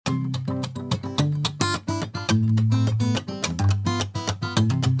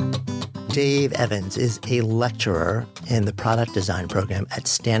Dave Evans is a lecturer in the product design program at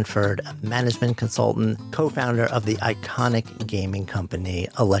Stanford, a management consultant, co-founder of the iconic gaming company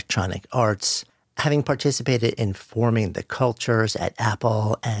Electronic Arts. Having participated in forming the cultures at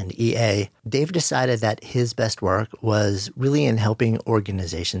Apple and EA, Dave decided that his best work was really in helping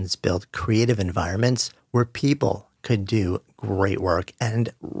organizations build creative environments where people could do great work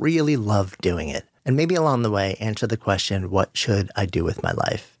and really love doing it. And maybe along the way, answer the question, what should I do with my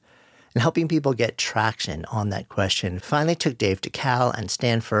life? And helping people get traction on that question finally took Dave to Cal and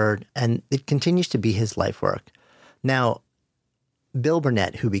Stanford, and it continues to be his life work. Now, Bill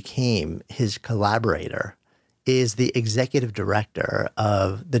Burnett, who became his collaborator, is the executive director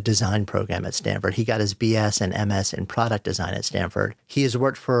of the design program at Stanford. He got his BS and MS in product design at Stanford. He has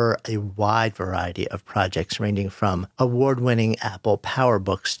worked for a wide variety of projects ranging from award-winning Apple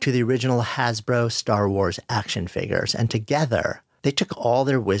PowerBooks to the original Hasbro Star Wars action figures. And together, they took all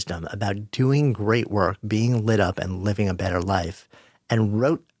their wisdom about doing great work, being lit up, and living a better life, and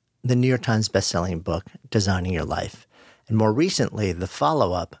wrote the New York Times bestselling book, Designing Your Life. And more recently, the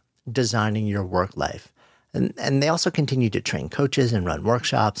follow-up, Designing Your Work Life. And they also continue to train coaches and run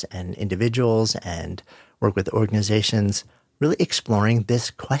workshops and individuals and work with organizations, really exploring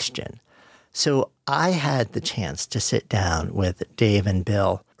this question. So I had the chance to sit down with Dave and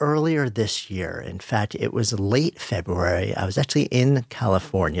Bill earlier this year. In fact, it was late February. I was actually in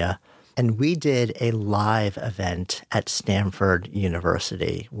California, and we did a live event at Stanford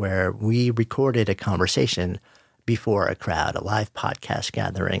University where we recorded a conversation before a crowd, a live podcast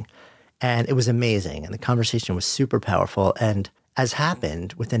gathering. And it was amazing. And the conversation was super powerful. And as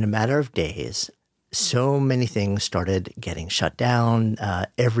happened, within a matter of days, so many things started getting shut down.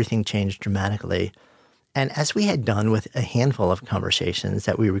 Everything changed dramatically. And as we had done with a handful of conversations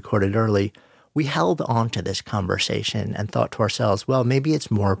that we recorded early, we held on to this conversation and thought to ourselves, well, maybe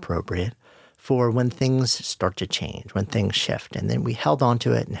it's more appropriate for when things start to change, when things shift. And then we held on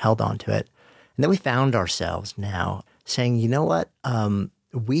to it and held on to it. And then we found ourselves now saying, you know what?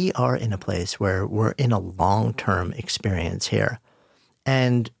 We are in a place where we're in a long-term experience here.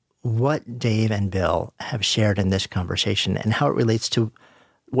 And what Dave and Bill have shared in this conversation and how it relates to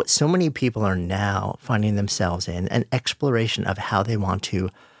what so many people are now finding themselves in, an exploration of how they want to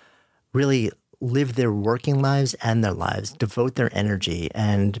really live their working lives and their lives, devote their energy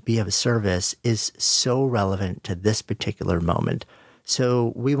and be of service, is so relevant to this particular moment.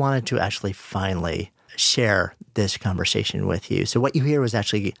 So we wanted to actually finally share this conversation with you. So what you hear was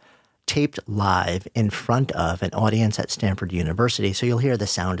actually taped live in front of an audience at Stanford University. So you'll hear the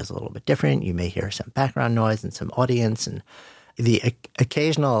sound is a little bit different. You may hear some background noise and some audience and the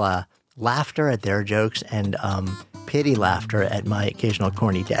occasional laughter at their jokes and pity laughter at my occasional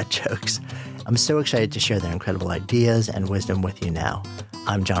corny dad jokes. I'm so excited to share their incredible ideas and wisdom with you now.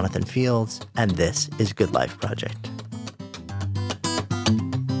 I'm Jonathan Fields, and this is Good Life Project.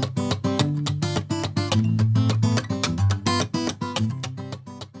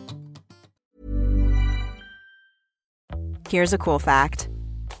 Here's a cool fact.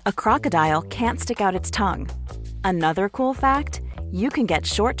 A crocodile can't stick out its tongue. Another cool fact, you can get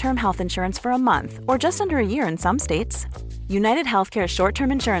short-term health insurance for a month or just under a year in some states. United Healthcare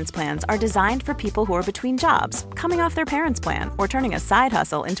short-term insurance plans are designed for people who are between jobs, coming off their parents' plan, or turning a side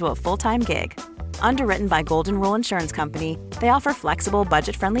hustle into a full-time gig. Underwritten by Golden Rule Insurance Company, they offer flexible,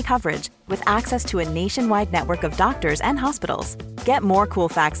 budget-friendly coverage with access to a nationwide network of doctors and hospitals. Get more cool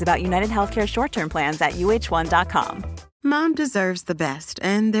facts about United Healthcare short-term plans at uh1.com. Mom deserves the best,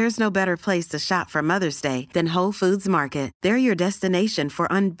 and there's no better place to shop for Mother's Day than Whole Foods Market. They're your destination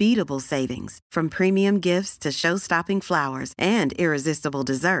for unbeatable savings, from premium gifts to show-stopping flowers and irresistible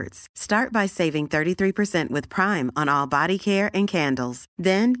desserts. Start by saving 33% with Prime on all body care and candles.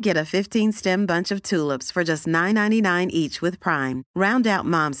 Then get a 15-stem bunch of tulips for just $9.99 each with Prime. Round out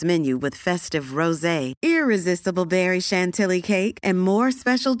Mom's menu with festive rosé, irresistible berry chantilly cake, and more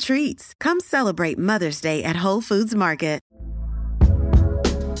special treats. Come celebrate Mother's Day at Whole Foods Market.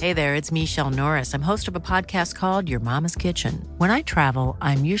 Hey there, it's Michelle Norris. I'm host of a podcast called Your Mama's Kitchen. When I travel,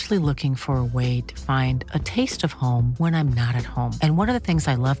 I'm usually looking for a way to find a taste of home when I'm not at home. And one of the things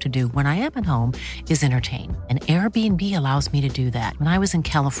I love to do when I am at home is entertain. And Airbnb allows me to do that. When I was in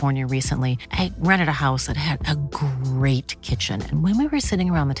California recently, I rented a house that had a great kitchen. And when we were sitting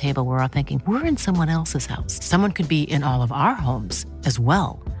around the table, we're all thinking, we're in someone else's house. Someone could be in all of our homes as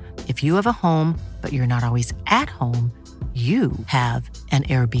well. If you have a home, but you're not always at home, you have an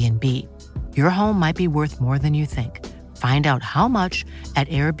Airbnb. Your home might be worth more than you think. Find out how much at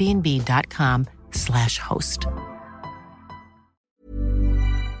airbnb.com/host.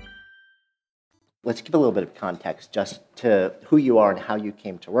 Let's give a little bit of context just to who you are and how you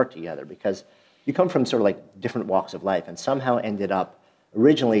came to work together, because you come from sort of like different walks of life and somehow ended up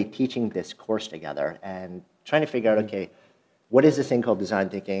originally teaching this course together and trying to figure out, okay, what is this thing called design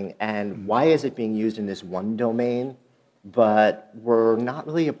thinking and why is it being used in this one domain, but we're not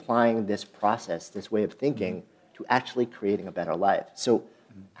really applying this process, this way of thinking, to actually creating a better life. So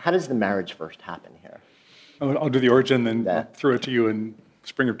how does the marriage first happen here? I'll do the origin, then I'll throw it to you in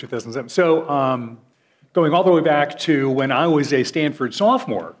spring of 2007. So going all the way back to when I was a Stanford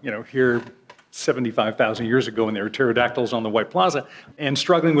sophomore, here 75,000 years ago when there were pterodactyls on the White Plaza, and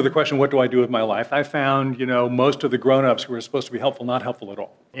struggling with the question, what do I do with my life? I found, most of the grown-ups who were supposed to be helpful, not helpful at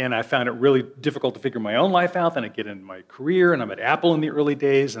all. And I found it really difficult to figure my own life out. Then I get into my career, and I'm at Apple in the early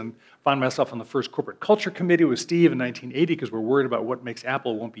days, and find myself on the first corporate culture committee with Steve in 1980 because we're worried about what makes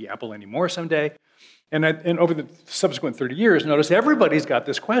Apple won't be Apple anymore someday. And over the subsequent 30 years, notice everybody's got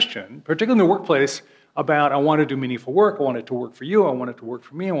this question, particularly in the workplace, about I want to do meaningful work, I want it to work for you, I want it to work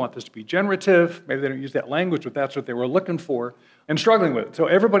for me, I want this to be generative. Maybe they don't use that language, but that's what they were looking for and struggling with. So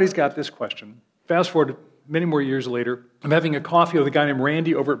everybody's got this question. Fast forward many more years later, I'm having a coffee with a guy named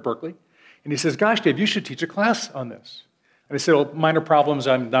Randy over at Berkeley, and he says, gosh, Dave, you should teach a class on this. And I said, well, minor problems,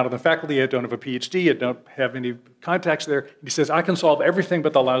 I'm not on the faculty, I don't have a PhD, I don't have any contacts there. And he says, I can solve everything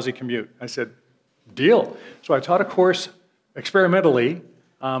but the lousy commute. I said, deal. So I taught a course experimentally.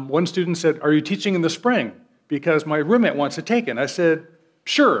 One student said, are you teaching in the spring? Because my roommate wants to take it. And I said,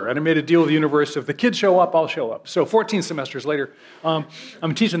 sure. And I made a deal with the university. If the kids show up, I'll show up. So 14 semesters later,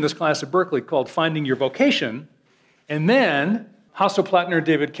 I'm teaching this class at Berkeley called Finding Your Vocation. And then Hasso Plattner and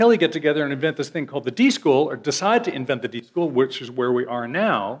David Kelly get together and invent this thing called the D-School, or decide to invent the D-School, which is where we are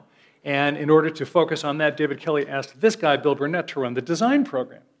now. And in order to focus on that, David Kelly asked this guy, Bill Burnett, to run the design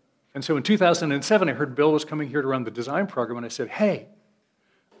program. And so in 2007, I heard Bill was coming here to run the design program, and I said, hey,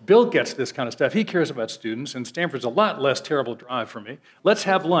 Bill gets this kind of stuff. He cares about students, and Stanford's a lot less terrible drive for me. Let's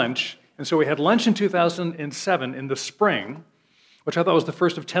have lunch. And so we had lunch in 2007 in the spring, which I thought was the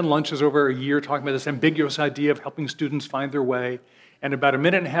first of 10 lunches over a year, talking about this ambiguous idea of helping students find their way. And about a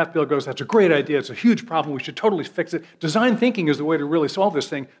minute and a half, Bill goes, that's a great idea. It's a huge problem. We should totally fix it. Design thinking is the way to really solve this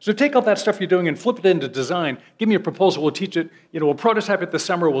thing. So take all that stuff you're doing and flip it into design. Give me a proposal. We'll teach it. We'll prototype it this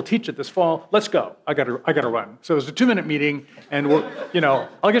summer. We'll teach it this fall. Let's go. I got to run. So it was a 2-minute meeting, and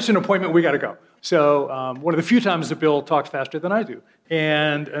I'll get you an appointment. We got to go. So one of the few times that Bill talked faster than I do.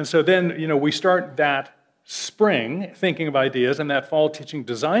 And so then, we start that spring thinking of ideas, and that fall teaching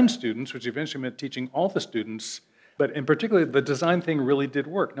design students, which eventually meant teaching all the students. But in particular, the design thing really did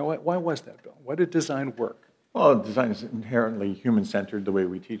work. Now, why was that, Bill? Why did design work? Well, design is inherently human-centered the way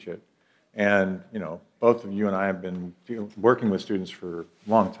we teach it. And, both of you and I have been working with students for a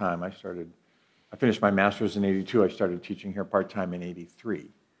long time. I finished my master's in 82. I started teaching here part-time in 83.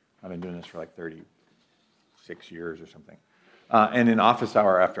 I've been doing this for like 36 years or something. And in office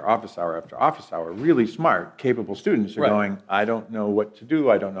hour after office hour after office hour, really smart, capable students are going, I don't know what to do.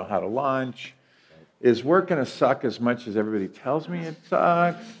 I don't know how to launch. Is work going to suck as much as everybody tells me it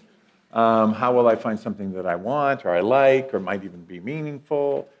sucks? How will I find something that I want or I like or might even be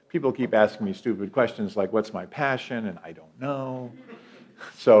meaningful? People keep asking me stupid questions like, what's my passion? And I don't know.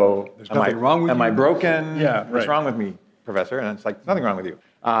 So There's nothing wrong with you. Am I broken? Yeah, What's wrong with me, professor? And it's like, nothing wrong with you.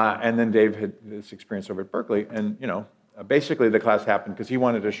 And then Dave had this experience over at Berkeley. And, basically the class happened because he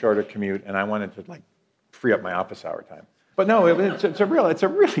wanted a shorter commute and I wanted to free up my office hour time. But no, it's a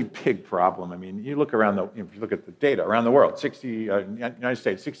really big problem. I mean, you look around if you look at the data around the world, United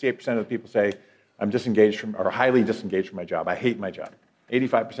States, 68% of the people say I'm disengaged or highly disengaged from my job. I hate my job.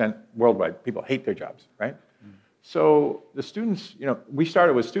 85% worldwide, people hate their jobs, right? So the students, we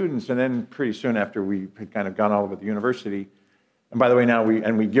started with students, and then pretty soon after we had kind of gone all over the university, and by the way, now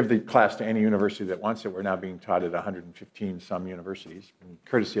we give the class to any university that wants it. We're now being taught at 115 some universities,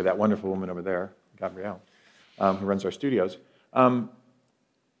 courtesy of that wonderful woman over there, Gabrielle, who runs our studios.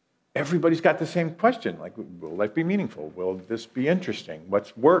 Everybody's got the same question, like, will life be meaningful? Will this be interesting?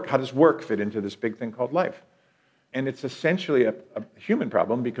 What's work? How does work fit into this big thing called life? And it's essentially a human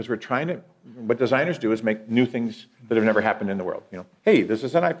problem because what designers do is make new things that have never happened in the world. Hey, this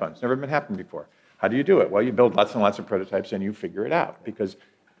is an iPhone. It's never been happened before. How do you do it? Well, you build lots and lots of prototypes and you figure it out because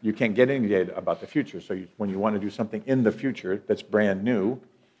you can't get any data about the future. So when you want to do something in the future that's brand new,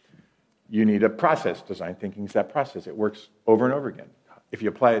 you need a process. Design thinking is that process. It works over and over again. If you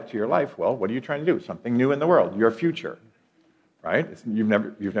apply it to your life, well, what are you trying to do? Something new in the world, your future, right? You've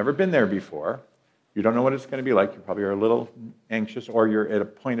never been there before. You don't know what it's going to be like. You probably are a little anxious or you're at a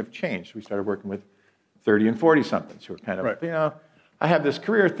point of change. So we started working with 30 and 40-somethings who are kind of, I have this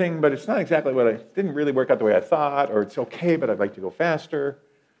career thing, but it's not exactly didn't really work out the way I thought, or it's okay, but I'd like to go faster.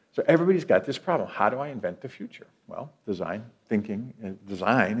 So everybody's got this problem. How do I invent the future? Well, design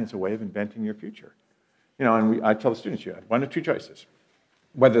is a way of inventing your future. And I tell the students, you have one of two choices.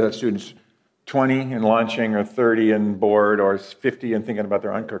 Whether the student's 20 and launching, or 30 and bored, or 50 and thinking about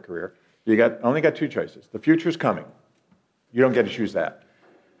their encore career, only got two choices. The future's coming. You don't get to choose that.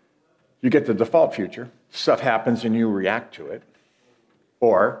 You get the default future. Stuff happens and you react to it.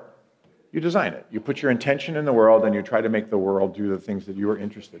 Or you design it. You put your intention in the world and you try to make the world do the things that you are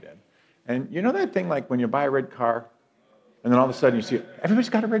interested in. And you know that thing like when you buy a red car, and then all of a sudden you see, everybody's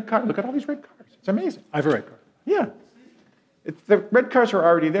got a red car. Look at all these red cars. It's amazing. I have a red car. Yeah. The red cars are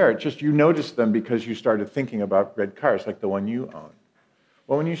already there. It's just you noticed them because you started thinking about red cars, like the one you own.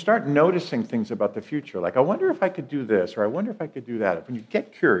 Well, when you start noticing things about the future, like, I wonder if I could do this, or I wonder if I could do that, when you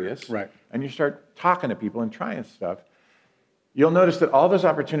get curious, right, and you start talking to people and trying stuff, you'll notice that all those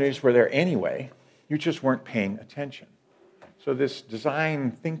opportunities were there anyway. You just weren't paying attention. So this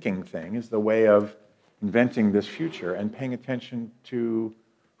design thinking thing is the way of inventing this future and paying attention to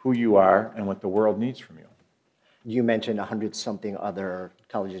who you are and what the world needs from you. You mentioned 100-something other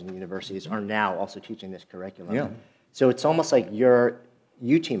colleges and universities are now also teaching this curriculum. Yeah. So it's almost like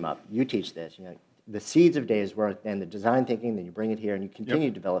you team up, you teach this. The seeds of days work, and the design thinking, then you bring it here, and you continue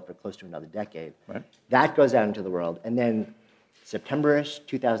to develop for close to another decade. Right. That goes out into the world, and then September-ish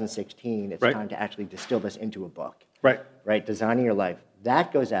 2016, it's time to actually distill this into a book. Right, Designing Your Life.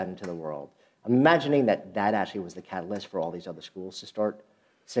 That goes out into the world. I'm imagining that actually was the catalyst for all these other schools to start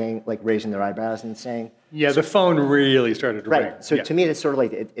saying, like, raising their eyebrows and saying... Yeah, the phone really started to ring. Right, so to me, it's sort of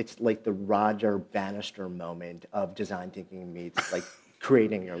like, it's like the Roger Bannister moment of design thinking meets, like,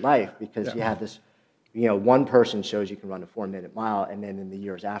 creating your life, because you have this, one person shows you can run a 4-minute mile, and then in the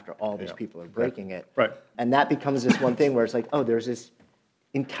years after, all these people are breaking it. Right. And that becomes this one thing where it's like, oh, there's this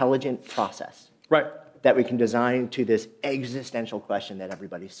intelligent process. Right. That we can design to this existential question that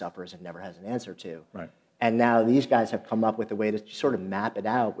everybody suffers and never has an answer to. Right. And now these guys have come up with a way to sort of map it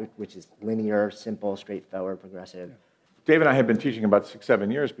out, which is linear, simple, straightforward, progressive. Dave and I had been teaching about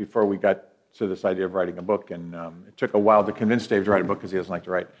 6-7 years before we got to this idea of writing a book, and it took a while to convince Dave to write a book because he doesn't like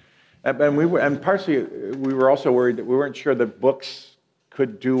to write. And partially we were also worried that we weren't sure that books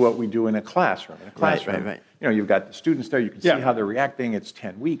could do what we do in a classroom. In a classroom, right. You've got the students there. You can see how they're reacting. It's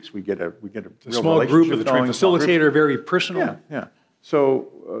 10 weeks. We get a real small group with a trained facilitator, very personal. Yeah. So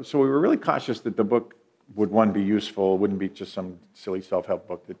we were really cautious that the book would, one, be useful. It wouldn't be just some silly self-help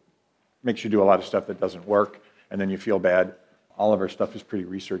book that makes you do a lot of stuff that doesn't work, and then you feel bad. All of our stuff is pretty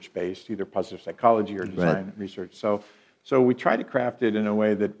research-based, either positive psychology or design research. So we try to craft it in a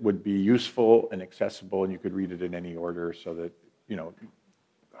way that would be useful and accessible, and you could read it in any order, so that,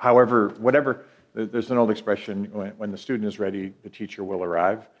 whatever. There's an old expression, when the student is ready, the teacher will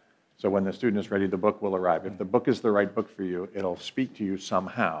arrive. So when the student is ready, the book will arrive. If the book is the right book for you, it'll speak to you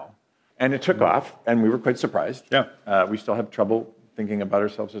somehow. And it took off, and we were quite surprised. Yeah. We still have trouble thinking about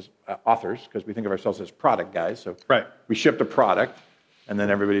ourselves as authors, because we think of ourselves as product guys. So we shipped a product, and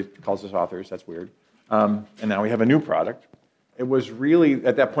then everybody calls us authors. That's weird. And now we have a new product. It was really,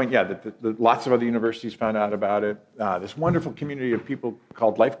 at that point, that lots of other universities found out about it. This wonderful community of people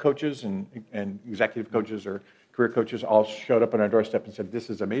called life coaches and executive coaches or career coaches all showed up on our doorstep and said, this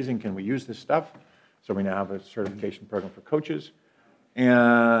is amazing, can we use this stuff? So we now have a certification program for coaches.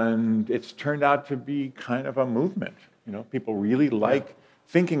 And it's turned out to be kind of a movement. People really like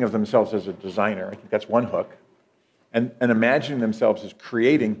thinking of themselves as a designer. I think that's one hook. And imagining themselves as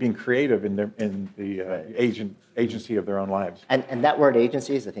being creative in the agency of their own lives. And that word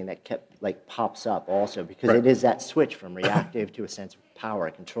agency is the thing that pops up also, because it is that switch from reactive to a sense of power,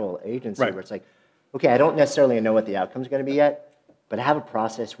 control, agency, where it's like, okay, I don't necessarily know what the outcome is going to be yet, but I have a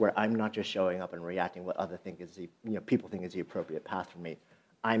process where I'm not just showing up and reacting what other people think is the appropriate path for me.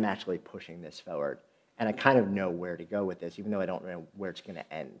 I'm actually pushing this forward. And I kind of know where to go with this, even though I don't know where it's going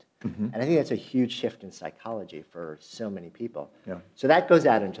to end. Mm-hmm. And I think that's a huge shift in psychology for so many people. Yeah. So that goes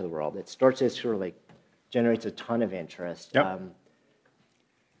out into the world. It starts as sort of generates a ton of interest. Yep.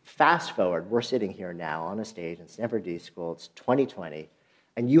 Fast forward, we're sitting here now on a stage in Stanford D School. It's 2020,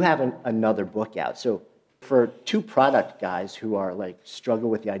 and you have another book out. So for two product guys who are struggle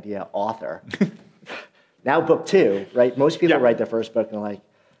with the idea author, now book 2, right? Most people write their first book and are like,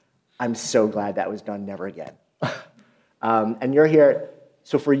 I'm so glad that was done, never again. And you're here,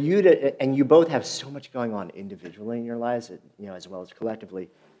 so for you to, and you both have so much going on individually in your lives, as well as collectively.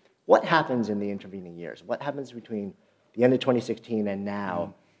 What happens in the intervening years? What happens between the end of 2016 and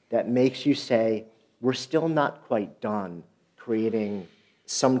now that makes you say, we're still not quite done creating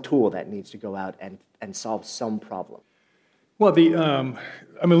some tool that needs to go out and solve some problem? Well,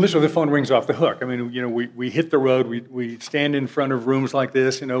 literally the phone rings off the hook. I mean, we hit the road, we stand in front of rooms like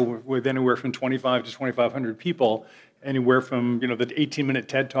this, with anywhere from 25 to 2,500 people, anywhere from, the 18-minute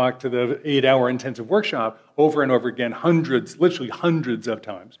TED Talk to the 8-hour intensive workshop, over and over again, literally hundreds of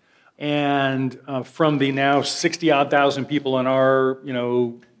times. And from the now 60-odd thousand people in our,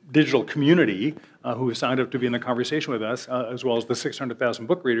 digital community who have signed up to be in the conversation with us, as well as the 600,000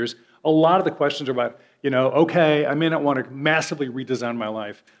 book readers, a lot of the questions are about, okay, I may not want to massively redesign my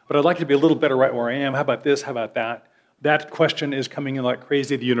life, but I'd like to be a little better right where I am. How about this? How about that? That question is coming in like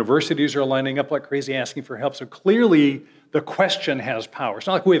crazy. The universities are lining up like crazy, asking for help. So clearly, the question has power. It's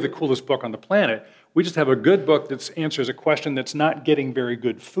not like we have the coolest book on the planet. We just have a good book that answers a question that's not getting very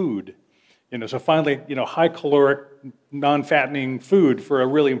good food. So finally, high-caloric, non-fattening food for a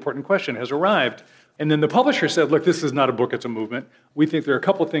really important question has arrived. And then the publisher said, look, this is not a book, it's a movement. We think there are a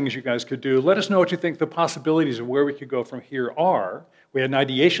couple of things you guys could do. Let us know what you think the possibilities of where we could go from here are. We had an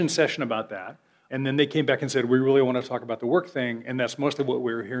ideation session about that. And then they came back and said, we really want to talk about the work thing. And that's mostly what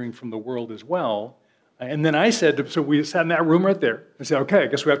we were hearing from the world as well. And then I said, so we sat in that room right there and said, okay, I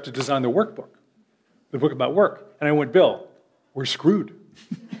guess we have to design the workbook, the book about work. And I went, Bill, we're screwed.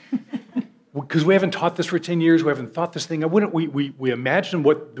 Because we haven't taught this for 10 years, we haven't thought this thing. We imagine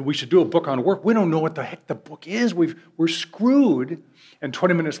what we should do, a book on work. We don't know what the heck the book is. We're screwed. And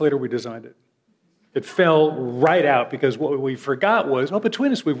 20 minutes later, we designed it. It fell right out because what we forgot was,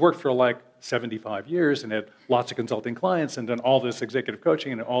 between us, we've worked for like 75 years and had lots of consulting clients and done all this executive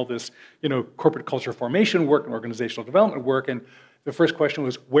coaching and all this, corporate culture formation work and organizational development work. And the first question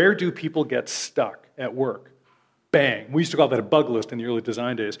was, where do people get stuck at work? Bang. We used to call that a bug list in the early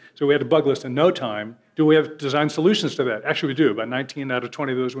design days. So we had a bug list in no time. Do we have design solutions to that? Actually, we do. About 19 out of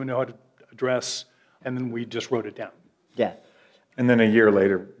 20 of those we know how to address, and then we just wrote it down. Yeah. And then a year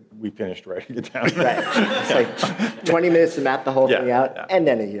later, we finished writing it down. Right. It's like 20 minutes to map the whole thing out, and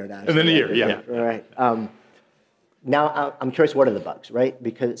then a year down. And then a year, yeah. Right. Now, I'm curious, what are the bugs, right?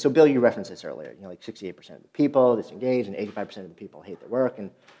 So Bill, you referenced this earlier. Like 68% of the people disengage and 85% of the people hate their work.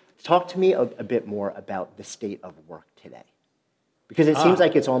 And talk to me a bit more about the state of work today. Because it seems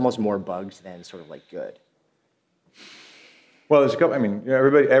like it's almost more bugs than sort of like good. Well, there's a couple,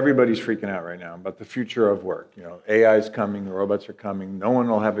 everybody's freaking out right now about the future of work. AI is coming, the robots are coming, no one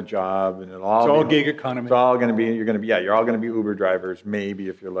will have a job, and it's all gig economy. It's all going to be, you're all going to be Uber drivers, maybe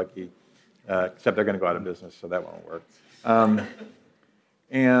if you're lucky, except they're going to go out of business, so that won't work.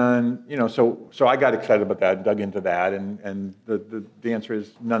 So I got excited about that, dug into that, and the answer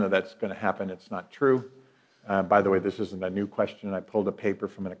is none of that's going to happen. It's not true. By the way, this isn't a new question. I pulled a paper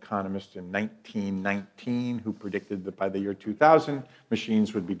from an economist in 1919 who predicted that by the year 2000,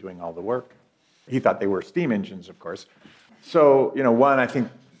 machines would be doing all the work. He thought they were steam engines, of course. So, one, I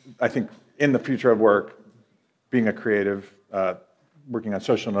think in the future of work, being a creative, working on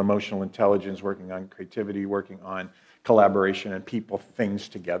social and emotional intelligence, working on creativity, working on collaboration and people things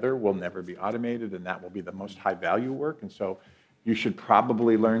together will never be automated, and that will be the most high-value work. And so you should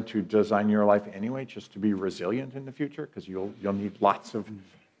probably learn to design your life anyway, just to be resilient in the future, because you'll need lots of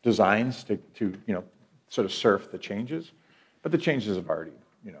designs to sort of surf the changes. But the changes have already,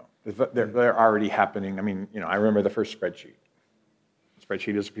 they're already happening. I remember the first spreadsheet.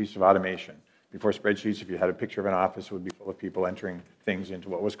 Spreadsheet is a piece of automation. Before spreadsheets, if you had a picture of an office, it would be full of people entering things into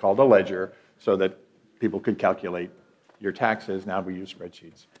what was called a ledger so that people could calculate your taxes. Now we use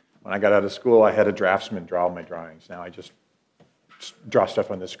spreadsheets. When I got out of school, I had a draftsman draw all my drawings. Now I just draw stuff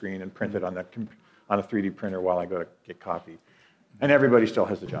on the screen and print it on a 3D printer while I go to get coffee. And everybody still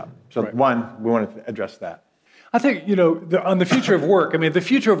has a job. So right. One, we want to address that. I think, on the future of work, the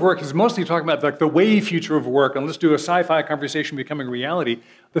future of work is mostly talking about like the way future of work, and let's do a sci-fi conversation becoming reality.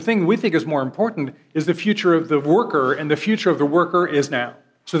 The thing we think is more important is the future of the worker, and the future of the worker is now.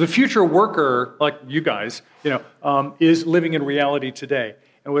 So the future worker, like you guys, is living in reality today.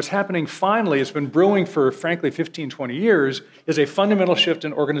 And what's happening finally, it's been brewing for, frankly, 15, 20 years, is a fundamental shift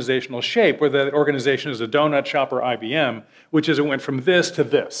in organizational shape, where the organization is a donut shop or IBM, which is it went from this to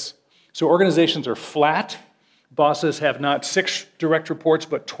this. So organizations are flat. Bosses have not 6 direct reports,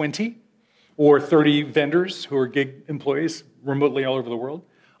 but 20, or 30 vendors who are gig employees remotely all over the world.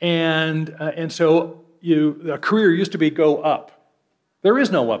 And so a career used to be go up. There is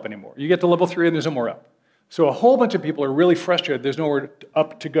no up anymore. You get to level 3 and there's no more up. So a whole bunch of people are really frustrated there's nowhere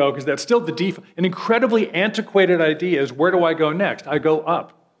up to go, because that's still the default. An incredibly antiquated idea is, where do I go next? I go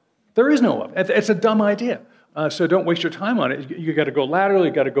up. There is no up. It's a dumb idea. So don't waste your time on it. You got to go lateral,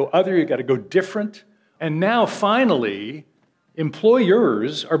 you got to go other, you got to go different. And now finally,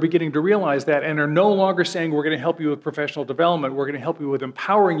 employers are beginning to realize that and are no longer saying, we're going to help you with professional development, we're going to help you with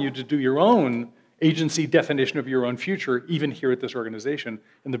empowering you to do your own agency definition of your own future, even here at this organization,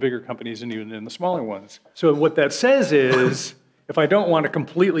 in the bigger companies and even in the smaller ones. So what that says is, if I don't want to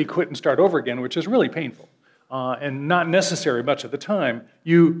completely quit and start over again, which is really painful, and not necessary much of the time,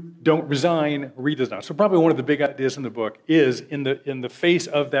 you don't resign, redesign. So probably one of the big ideas in the book is in the face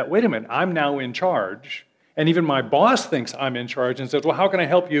of that, wait a minute, I'm now in charge, and even my boss thinks I'm in charge and says, well, how can I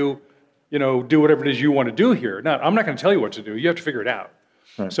help you, do whatever it is you want to do here? Now, I'm not going to tell you what to do. You have to figure it out.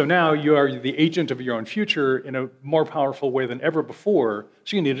 Right. So now you are the agent of your own future in a more powerful way than ever before,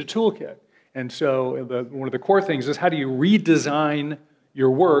 so you need a toolkit. And so one of the core things is how do you redesign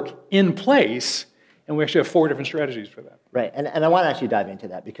your work in place? And we actually have 4 different strategies for that. Right, and I want to actually dive into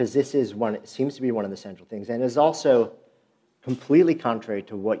that because this is it seems to be one of the central things, and is also completely contrary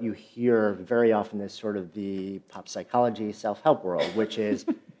to what you hear very often as sort of the pop psychology self-help world, which is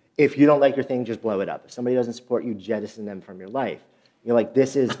if you don't like your thing, just blow it up. If somebody doesn't support you, jettison them from your life. You're like,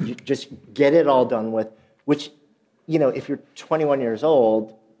 this is, just get it all done with, which, if you're 21 years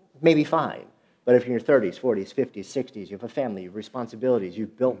old, maybe fine. But if you're in your 30s, 40s, 50s, 60s, you have a family, you have responsibilities,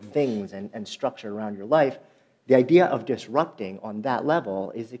 you've built things and structure around your life, the idea of disrupting on that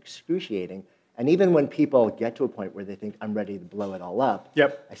level is excruciating. And even when people get to a point where they think, I'm ready to blow it all up,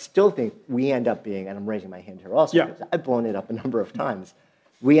 I still think we end up being, and I'm raising my hand here also, because I've blown it up a number of times,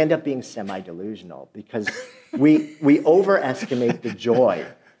 we end up being semi-delusional because we overestimate the joy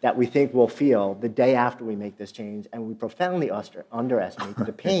that we think we'll feel the day after we make this change, and we profoundly underestimate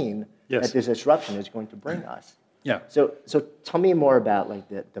the pain that this disruption is going to bring us. Yeah. So tell me more about like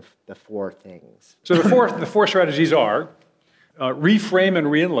the 4 things. So the four strategies are reframe and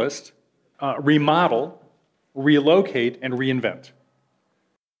reenlist, remodel, relocate, and reinvent.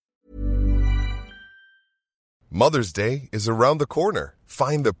 Mother's Day is around the corner.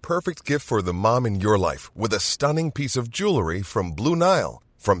 Find the perfect gift for the mom in your life with a stunning piece of jewelry from Blue Nile.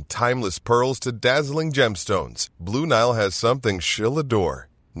 From timeless pearls to dazzling gemstones, Blue Nile has something she'll adore.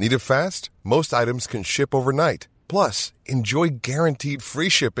 Need it fast? Most items can ship overnight. Plus, enjoy guaranteed free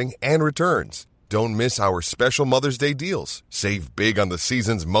shipping and returns. Don't miss our special Mother's Day deals. Save big on the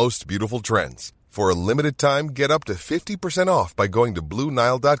season's most beautiful trends. For a limited time, get up to 50% off by going to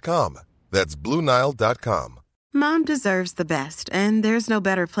BlueNile.com. That's BlueNile.com. Mom deserves the best, and there's no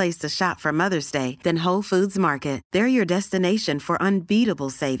better place to shop for Mother's Day than Whole Foods Market. They're your destination for unbeatable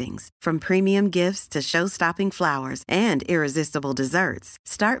savings, from premium gifts to show-stopping flowers and irresistible desserts.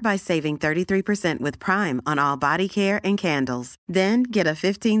 Start by saving 33% with Prime on all body care and candles. Then get a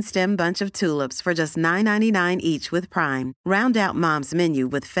 15-stem bunch of tulips for just $9.99 each with Prime. Round out Mom's menu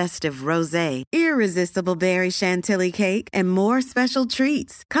with festive rosé, irresistible berry chantilly cake, and more special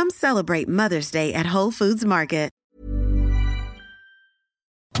treats. Come celebrate Mother's Day at Whole Foods Market.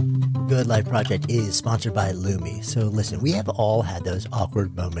 Good Life Project is sponsored by Lumi. So listen, we have all had those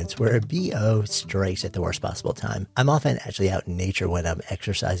awkward moments where a BO strikes at the worst possible time. I'm often actually out in nature when I'm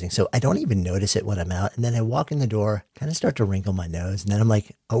exercising, so I don't even notice it when I'm out. And then I walk in the door, kind of start to wrinkle my nose, and then I'm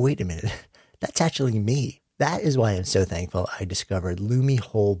like, oh, wait a minute, that's actually me. That is why I'm so thankful I discovered Lumi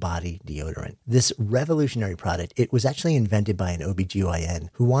Whole Body Deodorant. This revolutionary product, it was actually invented by an OBGYN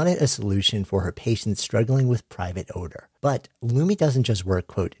who wanted a solution for her patients struggling with private odor. But Lumi doesn't just work,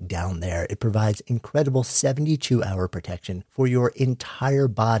 quote, down there. It provides incredible 72-hour protection for your entire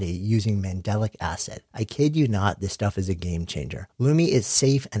body using mandelic acid. I kid you not, this stuff is a game changer. Lumi is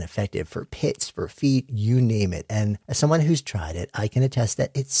safe and effective for pits, for feet, you name it. And as someone who's tried it, I can attest that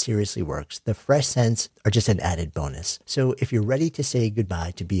it seriously works. The fresh scents are just an added bonus. So if you're ready to say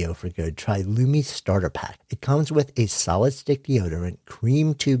goodbye to BO for good, try Lumi's Starter Pack. It comes with a solid stick deodorant,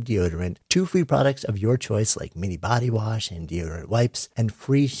 cream tube deodorant, 2 free products of your choice like mini body wash and deodorant wipes, and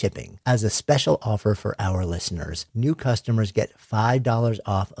free shipping. As a special offer for our listeners, new customers get $5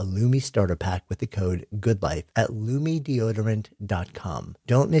 off a Lumi Starter Pack with the code GOODLIFE at LumiDeodorant.com.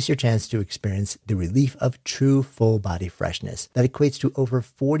 Don't miss your chance to experience the relief of true full body freshness that equates to over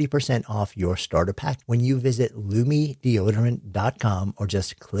 40% off your starter pack when you visit LumiDeodorant.com or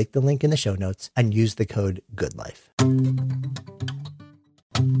just click the link in the show notes and use the code GOODLIFE.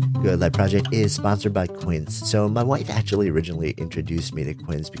 Good Life Project is sponsored by Quince. So my wife actually originally introduced me to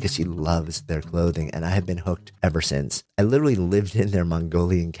Quince because she loves their clothing, and I have been hooked ever since. I literally lived in their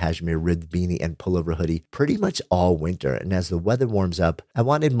Mongolian cashmere ribbed beanie and pullover hoodie pretty much all winter, and as the weather warms up, I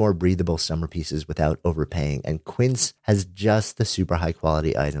wanted more breathable summer pieces without overpaying, and Quince has just the super high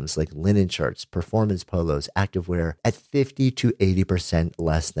quality items like linen shirts, performance polos, activewear at 50 to 80%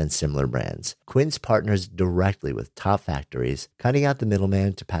 less than similar brands. Quince partners directly with top factories, cutting out the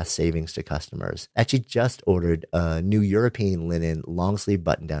middleman to pass savings to customers. Actually just ordered a new European linen long sleeve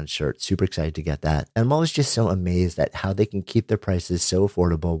button down shirt. Super excited to get that. And I'm always just so amazed at how they can keep their prices so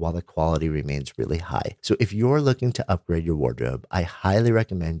affordable while the quality remains really high. So if you're looking to upgrade your wardrobe, I highly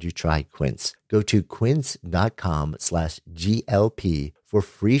recommend you try Quince. Go to quince.com/GLP for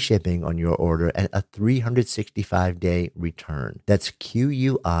free shipping on your order and a 365-day return. That's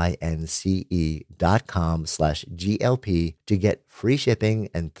QUINCE.com/GLP to get free shipping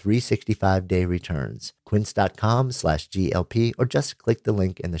and 365-day returns. Quince.com/GLP or just click the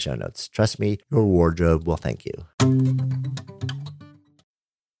link in the show notes. Trust me, your wardrobe will thank you.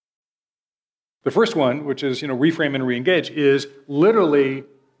 The first one, which is, reframe and reengage, is literally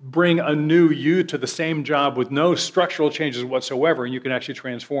bring a new you to the same job with no structural changes whatsoever, and you can actually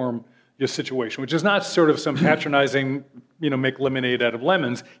transform your situation, which is not sort of some patronizing, make lemonade out of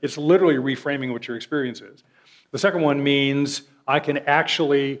lemons. It's literally reframing what your experience is. The second one means I can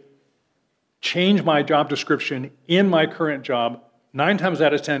actually change my job description in my current job 9 times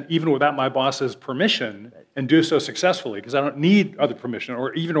out of 10, even without my boss's permission, and do so successfully, because I don't need other permission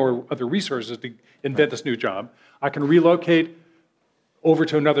or other resources to invent this new job. I can relocate over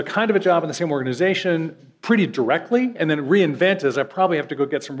to another kind of a job in the same organization pretty directly, and then reinvent as I probably have to go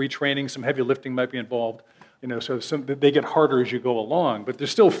get some retraining, some heavy lifting might be involved, so they get harder as you go along. But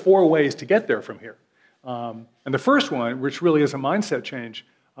there's still 4 ways to get there from here. And the first one, which really is a mindset change,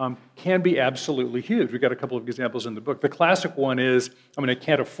 can be absolutely huge. We've got a couple of examples in the book. The classic one is, I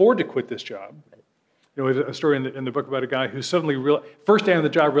can't afford to quit this job. There's a story in the book about a guy who suddenly, first day on the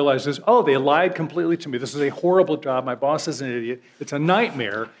job, realizes, they lied completely to me. This is a horrible job. My boss is an idiot. It's a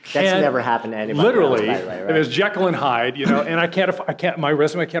nightmare. That's never happened to anybody. Literally, else, by the way, right? There's Jekyll and Hyde, and my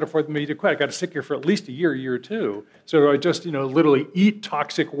resume can't afford me to quit. I got to sit here for at least a year or two. So I just, literally eat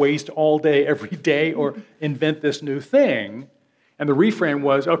toxic waste all day, every day, or invent this new thing. And the reframe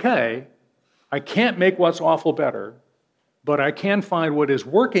was, okay, I can't make what's awful better, but I can find what is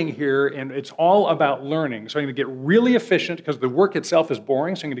working here, and it's all about learning. So I'm going to get really efficient because the work itself is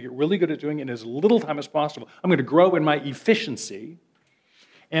boring, so I'm going to get really good at doing it in as little time as possible. I'm going to grow in my efficiency,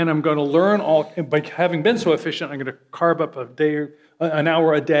 and I'm going to learn by having been so efficient, I'm going to carve up an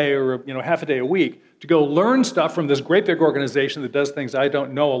hour a day or half a day a week to go learn stuff from this great big organization that does things I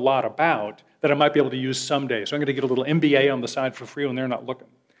don't know a lot about that I might be able to use someday. So I'm going to get a little MBA on the side for free when they're not looking.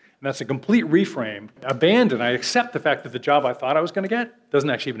 And that's a complete reframe. I accept the fact that the job I thought I was going to get doesn't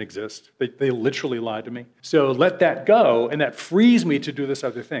actually even exist. They literally lied to me. So let that go, and that frees me to do this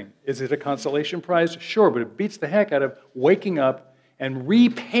other thing. Is it a consolation prize? Sure, but it beats the heck out of waking up and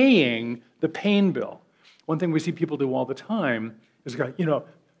repaying the pain bill. One thing we see people do all the time is go, do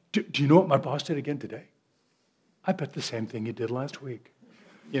you know what my boss did again today? I bet the same thing he did last week.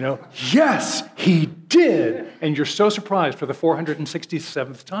 Yes, he did. And you're so surprised for the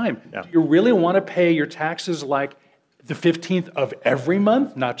 467th time. Yeah. Do you really want to pay your taxes like the 15th of every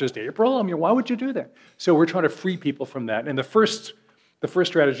month, not just April? Why would you do that? So we're trying to free people from that. And the first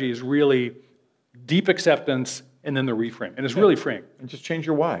strategy is really deep acceptance and then the reframe. And it's really freeing. And just change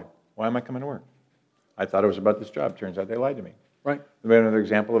your why. Why am I coming to work? I thought it was about this job. Turns out they lied to me. Right. We have another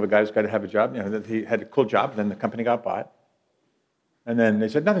example of a guy who's got to have a job. That he had a cool job, then the company got bought. And then they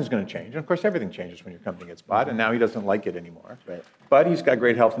said, nothing's going to change. And of course, everything changes when your company gets bought, and now he doesn't like it anymore. Right. But he's got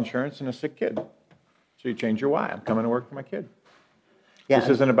great health insurance and a sick kid. So you change your why. I'm coming to work for my kid. Yeah. This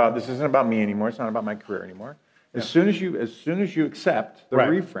isn't about me anymore. It's not about my career anymore. As soon as you accept the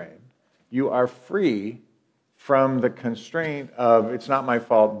reframe, you are free from the constraint of it's not my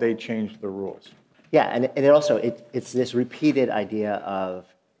fault, they changed the rules. Yeah, and it also, it's this repeated idea of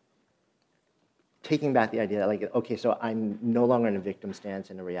taking back the idea that, okay, so I'm no longer in a victim stance,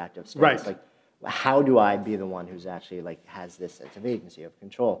 in a reactive stance. Right. How do I be the one who's actually, has this sense of agency, of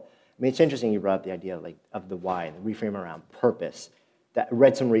control? It's interesting you brought up the idea, of the why, and the reframe around purpose. I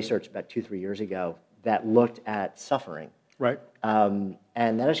read some research about 2-3 years ago that looked at suffering. Right. And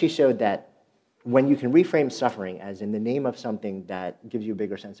that actually showed that when you can reframe suffering as in the name of something that gives you a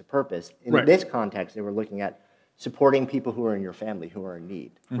bigger sense of purpose, in this context, they were looking at supporting people who are in your family who are in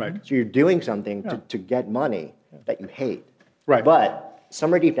need. Right. So you're doing something to get money that you hate. Right. But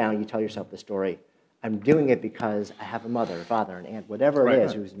somewhere deep down, you tell yourself the story, I'm doing it because I have a mother, a father, an aunt, whatever it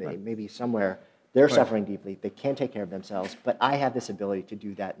is, who's maybe somewhere, they're suffering deeply, they can't take care of themselves, but I have this ability to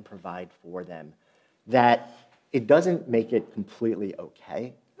do that and provide for them. That it doesn't make it completely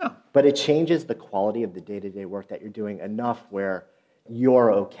okay, but it changes the quality of the day-to-day work that you're doing enough where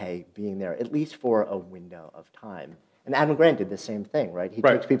you're okay being there, at least for a window of time. And Adam Grant did the same thing, right? He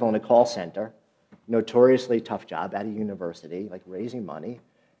takes people in a call center, notoriously tough job at a university, raising money,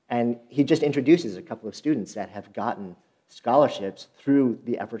 and he just introduces a couple of students that have gotten scholarships through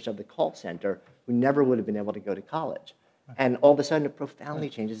the efforts of the call center who never would have been able to go to college. And all of a sudden, it profoundly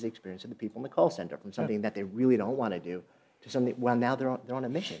changes the experience of the people in the call center from something that they really don't want to do to something, well, now they're on a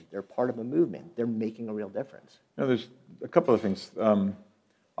mission. They're part of a movement. They're making a real difference. There's a couple of things.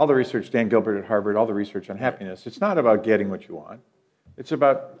 All the research, Dan Gilbert at Harvard, all the research on happiness, it's not about getting what you want. It's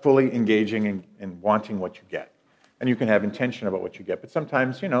about fully engaging and wanting what you get. And you can have intention about what you get, but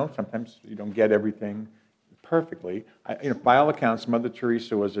sometimes you don't get everything perfectly. By all accounts, Mother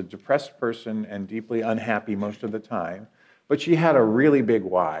Teresa was a depressed person and deeply unhappy most of the time, but she had a really big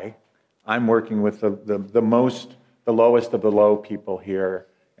why. I'm working with the lowest of the low people here,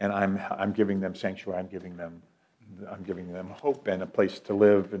 and I'm giving them sanctuary. I'm giving them hope and a place to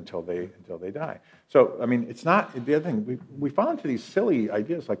live until they die. So it's not the other thing. We fall into these silly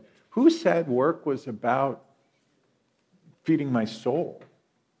ideas like, who said work was about feeding my soul?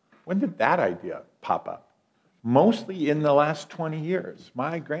 When did that idea pop up? Mostly in the last 20 years.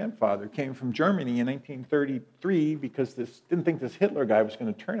 My grandfather came from Germany in 1933 because didn't think this Hitler guy was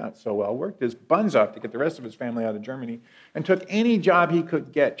going to turn out so well, worked his buns off to get the rest of his family out of Germany, and took any job he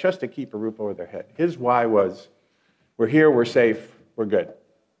could get just to keep a roof over their head. His why was, we're here, we're safe, we're good.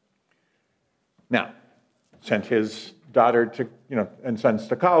 Now, sent his daughter and sons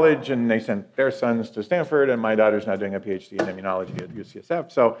to college, and they sent their sons to Stanford, and my daughter's now doing a PhD in immunology at UCSF,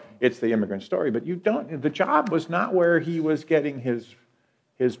 so it's the immigrant story. But the job was not where he was getting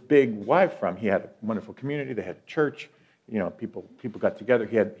his big why from. He had a wonderful community, they had a church, people got together.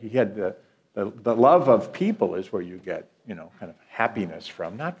 He had the love of people is where you get, kind of happiness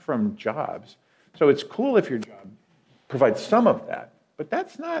from, not from jobs. So it's cool if your job provides some of that, but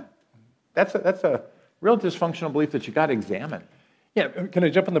that's a real dysfunctional belief that you got to examine. Yeah, can I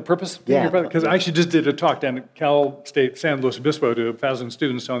jump on the purpose? Yeah. Because I actually just did a talk down at Cal State San Luis Obispo to 1,000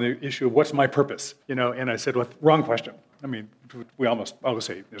 students on the issue of what's my purpose, and I said, well, wrong question. We always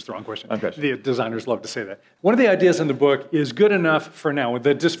say it's the wrong question. Okay. The designers love to say that. One of the ideas in the book is good enough for now.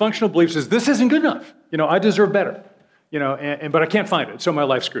 The dysfunctional belief is this isn't good enough. I deserve better. But I can't find it, so my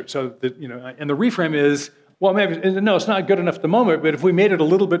life's screwed. So and the reframe is, well, maybe no, it's not good enough at the moment, but if we made it a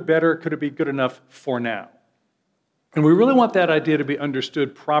little bit better, could it be good enough for now? And we really want that idea to be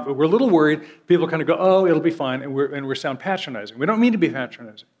understood properly. We're a little worried. People kind of go, oh, it'll be fine, and we sound patronizing. We don't mean to be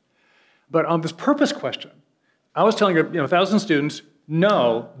patronizing. But on this purpose question, I was telling 1,000 students,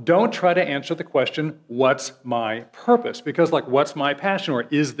 no, don't try to answer the question, what's my purpose? Because what's my passion, or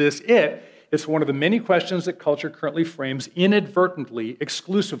is this it? It's one of the many questions that culture currently frames inadvertently,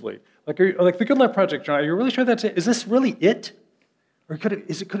 exclusively. Like the Good Life Project, John, are you really sure that's it? Is this really it? Or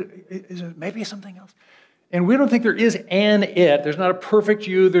is it maybe something else? And we don't think there is an it. There's not a perfect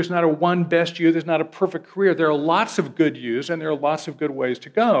you. There's not a one best you. There's not a perfect career. There are lots of good yous, and there are lots of good ways to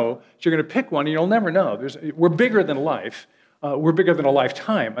go. So you're going to pick one, and you'll never know. We're bigger than life. We're bigger than a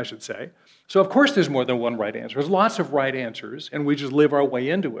lifetime, I should say. So of course there's more than one right answer. There's lots of right answers, and we just live our way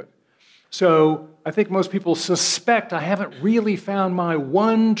into it. So I think most people suspect I haven't really found my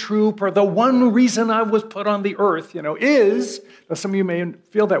one true, the one reason I was put on the earth, is, now some of you may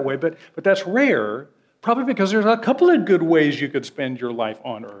feel that way, but that's rare, probably because there's a couple of good ways you could spend your life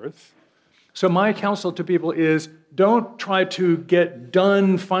on earth. So my counsel to people is, don't try to get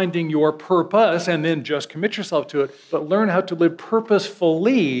done finding your purpose and then just commit yourself to it, but learn how to live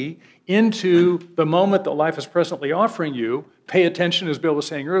purposefully into the moment that life is presently offering you. Pay attention, as Bill was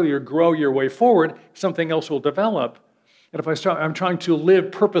saying earlier, grow your way forward, something else will develop. And if I'm trying to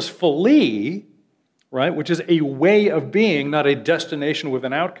live purposefully, right, which is a way of being, not a destination with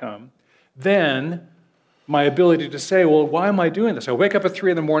an outcome, then my ability to say, well, why am I doing this? I wake up at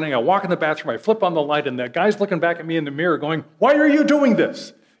 3 in the morning, I walk in the bathroom, I flip on the light, and that guy's looking back at me in the mirror going, why are you doing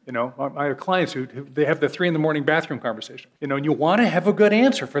this? I have clients who they have the 3 in the morning bathroom conversation. And you want to have a good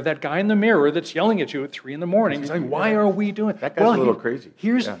answer for that guy in the mirror that's yelling at you at 3 in the morning. He's like, why are we doing that? That guy's a little crazy.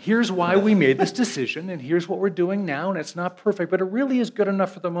 Here's why we made this decision, and here's what we're doing now, and it's not perfect, but it really is good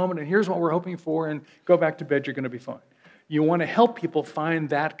enough for the moment, and here's what we're hoping for, and go back to bed, you're going to be fine. You want to help people find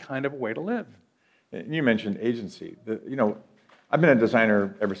that kind of way to live. You mentioned agency. I've been a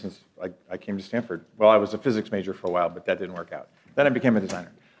designer ever since I came to Stanford. Well, I was a physics major for a while, but that didn't work out. Then I became a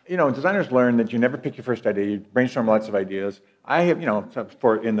designer. Designers learn that you never pick your first idea. You brainstorm lots of ideas. I have,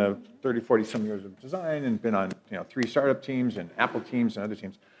 in the 30, 40 some years of design and been on, 3 startup teams and Apple teams and other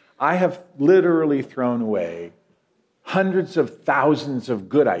teams, I have literally thrown away hundreds of thousands of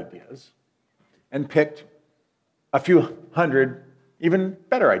good ideas and picked a few hundred even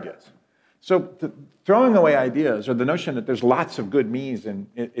better ideas. So throwing away ideas, or the notion that there's lots of good me's, and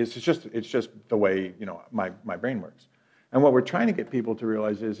it's just the way my brain works. And what we're trying to get people to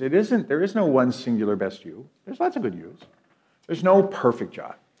realize is there is no one singular best you. There's lots of good yous. There's no perfect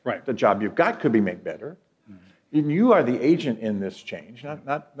job. Right. The job you've got could be made better. And you are the agent in this change,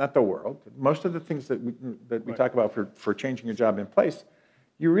 not the world. Most of the things that we talk about for changing your job in place,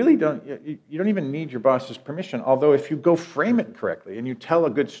 you really don't even need your boss's permission. Although if you go frame it correctly and you tell a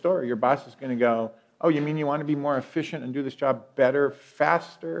good story, your boss is going to go, oh, you mean you want to be more efficient and do this job better,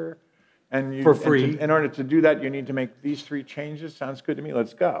 faster? And for free. In order to do that, you need to make these 3 changes. Sounds good to me.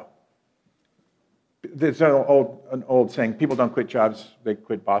 Let's go. There's an old saying, people don't quit jobs, they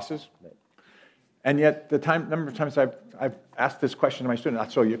quit bosses. And yet, number of times I've asked this question to my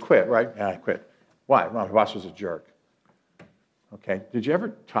student, so you quit, right? Yeah, I quit. Why? Well, my boss was a jerk. Okay, did you ever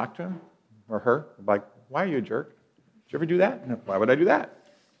talk to him or her? Like, why are you a jerk? Did you ever do that? No. Why would I do that?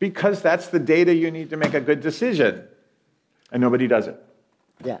 Because that's the data you need to make a good decision. And nobody does it.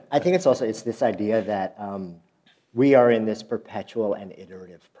 Yeah, I think it's this idea that we are in this perpetual and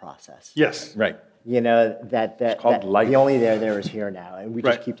iterative process. Yes. Right. That called life. The only there is here now, and we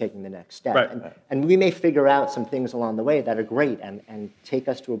just keep taking the next step. Right. And we may figure out some things along the way that are great and take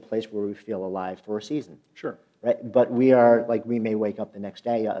us to a place where we feel alive for a season. Sure. Right. But we may wake up the next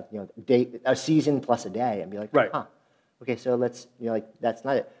day, a season plus a day, and be like, right. Okay, so let's, that's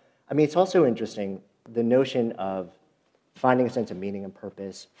not it. I mean, it's also interesting, the notion of finding a sense of meaning and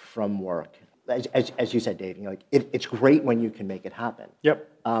purpose from work. As you said, Dave, it's great when you can make it happen. Yep.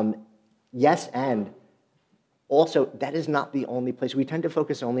 Yes, and also, that is not the only place. We tend to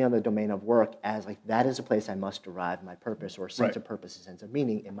focus only on the domain of work as that is a place I must derive my purpose or sense of purpose, a sense of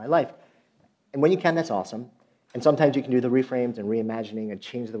meaning in my life. And when you can, that's awesome. And sometimes you can do the reframes and reimagining and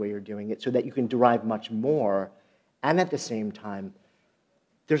change the way you're doing it so that you can derive much more. And at the same time,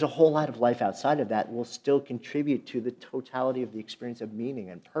 there's a whole lot of life outside of that will still contribute to the totality of the experience of meaning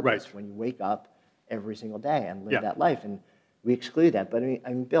and purpose when you wake up every single day and live that life. And we exclude that. But I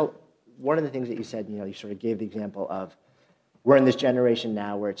mean, Bill, one of the things that you said, you sort of gave the example of we're in this generation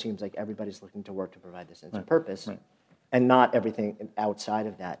now where it seems like everybody's looking to work to provide this sense of purpose and not everything outside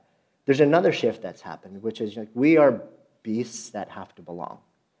of that. There's another shift that's happened, which is we are beasts that have to belong.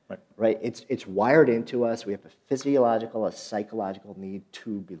 Right? It's wired into us. We have a physiological, a psychological need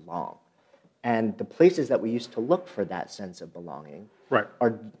to belong. And the places that we used to look for that sense of belonging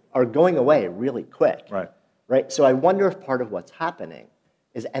are going away really quick. Right? So I wonder if part of what's happening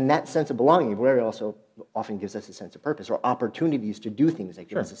is, and that sense of belonging very also often gives us a sense of purpose, or opportunities to do things that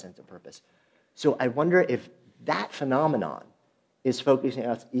give us a sense of purpose. So I wonder if that phenomenon is focusing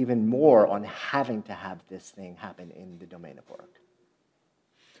us even more on having to have this thing happen in the domain of work.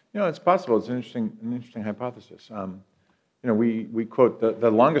 It's possible. It's an interesting hypothesis. We quote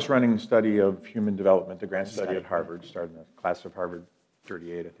the longest running study of human development, the Grant study at Harvard, started in the class of Harvard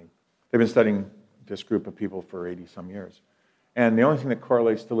 38, I think. They've been studying this group of people for 80-some years. And the only thing that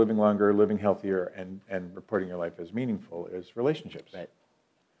correlates to living longer, living healthier, and reporting your life as meaningful is relationships.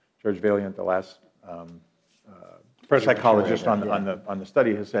 George Vaillant, the last psychologist on the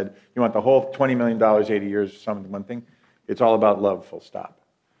study, has said, you want the whole $20 million, 80 years, some one thing, it's all about love, full stop.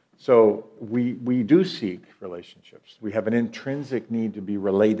 So we do seek relationships. We have an intrinsic need to be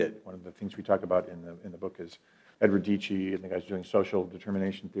related. One of the things we talk about in the book is Edward Deci and the guys doing social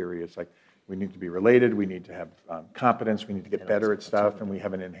determination theory. It's like we need to be related, we need to have competence, we need to get better at stuff, and we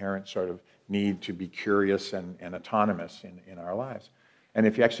have an inherent sort of need to be curious and autonomous in our lives. And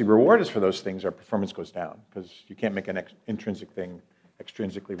if you actually reward us for those things, our performance goes down because you can't make an intrinsic thing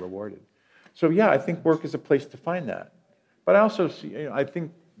extrinsically rewarded. So yeah, I think work is a place to find that. But I also see, I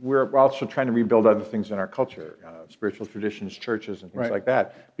think we're also trying to rebuild other things in our culture, spiritual traditions, churches, and things like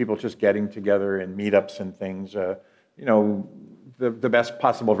that. People just getting together in meetups and things. The best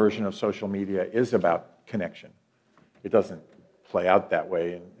possible version of social media is about connection. It doesn't play out that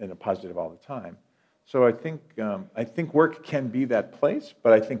way in a positive all the time. So I think work can be that place,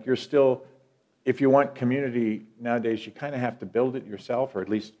 but I think you're still, if you want community nowadays, you kind of have to build it yourself, or at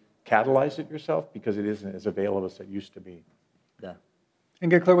least catalyze it yourself, because it isn't as available as it used to be. Yeah. And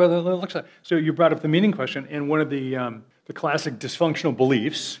get clear what it looks like. So you brought up the meaning question, and one of the classic dysfunctional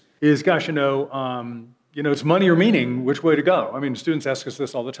beliefs is, gosh, it's money or meaning, which way to go? I mean, students ask us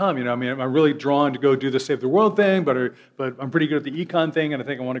this all the time. Am I really drawn to go do the Save the World thing, but I'm pretty good at the econ thing, and I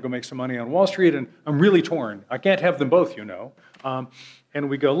think I want to go make some money on Wall Street, and I'm really torn. I can't have them both, And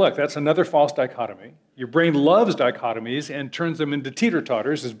we go, look, that's another false dichotomy. Your brain loves dichotomies and turns them into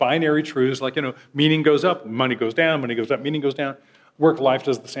teeter-totters as binary truths, like, meaning goes up, money goes down, money goes up, meaning goes down. Work life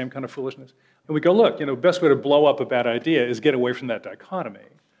does the same kind of foolishness. And we go, look, best way to blow up a bad idea is get away from that dichotomy.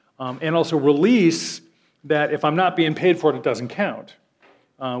 And also release that if I'm not being paid for it, it doesn't count.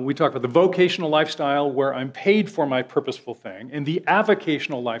 We talk about the vocational lifestyle where I'm paid for my purposeful thing, and the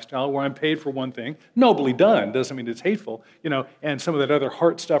avocational lifestyle where I'm paid for one thing, nobly done, doesn't mean it's hateful, and some of that other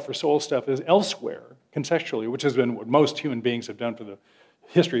heart stuff or soul stuff is elsewhere, conceptually, which has been what most human beings have done for the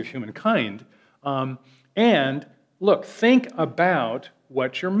history of humankind. And look, think about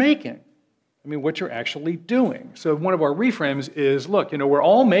what you're making. What you're actually doing. So one of our reframes is, look, we're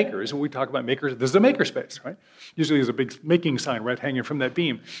all makers, and we talk about makers. This is a makerspace, right? Usually there's a big making sign, right, hanging from that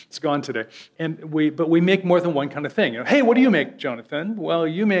beam. It's gone today. But we make more than one kind of thing. Hey, what do you make, Jonathan? Well,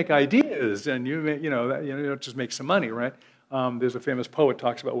 you make ideas, and you make, you don't just make some money, right? There's a famous poet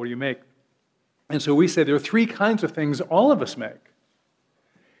talks about what do you make. And so we say there are three kinds of things all of us make.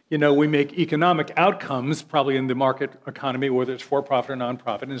 We make economic outcomes, probably in the market economy, whether it's for-profit or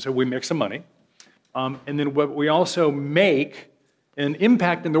non-profit, and so we make some money. And then what we also make an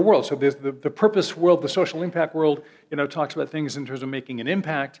impact in the world. So there's the purpose world, the social impact world, talks about things in terms of making an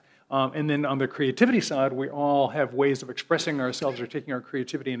impact. And then on the creativity side, we all have ways of expressing ourselves or taking our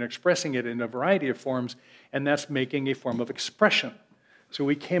creativity and expressing it in a variety of forms, and that's making a form of expression. So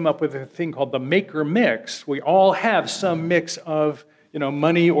we came up with a thing called the maker mix. We all have some mix of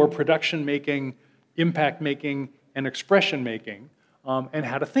money or production making, impact making, and expression making, and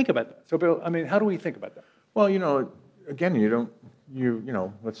how to think about that. So, Bill, how do we think about that? Well, again,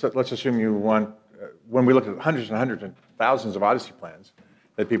 let's assume you want, when we look at hundreds and hundreds and thousands of Odyssey plans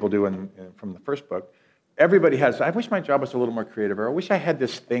that people do from the first book, everybody has, I wish my job was a little more creative, or I wish I had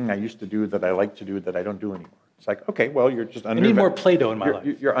this thing I used to do that I like to do that I don't do anymore. It's like, okay, well, you're just I need more Play-Doh in my life.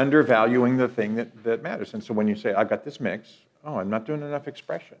 You're undervaluing the thing that matters. And so when you say, I've got this mix, I'm not doing enough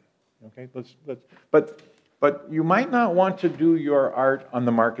expression. Okay, but you might not want to do your art on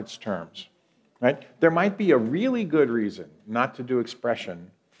the market's terms, right? There might be a really good reason not to do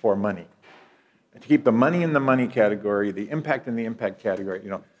expression for money. To keep the money in the money category, the impact in the impact category.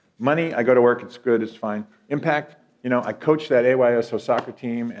 Money, I go to work, it's good, it's fine. Impact, I coach that AYSO soccer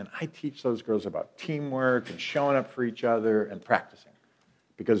team, and I teach those girls about teamwork and showing up for each other and practicing,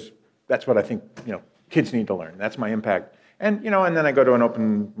 because that's what I think kids need to learn. That's my impact. And and then I go to an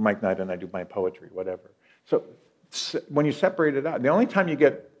open mic night and I do my poetry, whatever. So when you separate it out, the only time you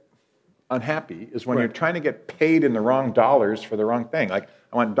get unhappy is when you're trying to get paid in the wrong dollars for the wrong thing. Like,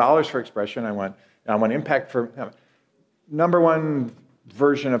 I want dollars for expression. I want impact for. Number one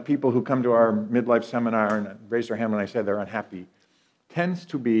version of people who come to our midlife seminar and raise their hand when I say they're unhappy tends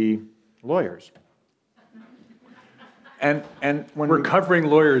to be lawyers. And when recovering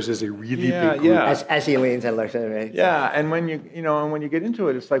lawyers is a really big group. Yeah. As he leans and looks at me. Yeah, and when you get into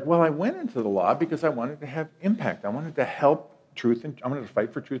it, it's like, well, I went into the law because I wanted to have impact. I wanted to help truth, and I wanted to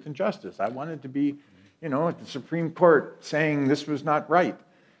fight for truth and justice. I wanted to be, at the Supreme Court saying this was not right.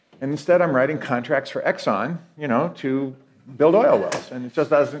 And instead, I'm writing contracts for Exxon, to build oil wells, and it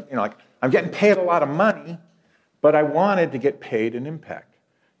just doesn't, I'm getting paid a lot of money, but I wanted to get paid in impact.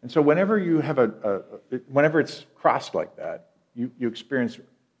 And so whenever you have whenever it's crossed like that, you experience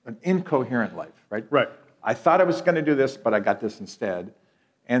an incoherent life, right? Right. I thought I was going to do this, but I got this instead,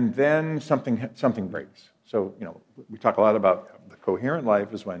 and then something breaks. So we talk a lot about the coherent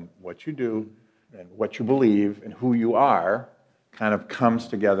life is when what you do and what you believe and who you are kind of comes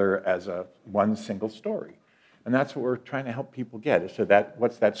together as one single story, and that's what we're trying to help people get. So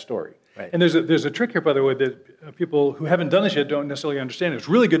what's that story? Right. And there's a trick here, by the way, that people who haven't done this yet don't necessarily understand. It's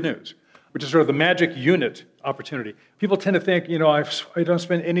really good news, which is sort of the magic unit opportunity. People tend to think, I don't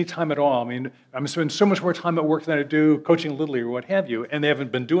spend any time at all. I'm spending so much more time at work than I do coaching Little League or what have you, and they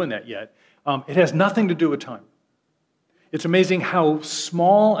haven't been doing that yet. It has nothing to do with time. It's amazing how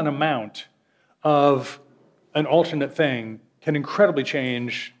small an amount of an alternate thing can incredibly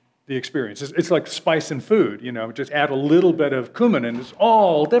change the experience. It's like spice in food, just add a little bit of cumin and it's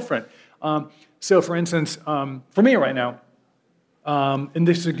all different. So for instance, for me right now, and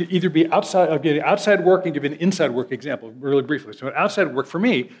this would either be outside work and give you an inside work example really briefly. So outside work for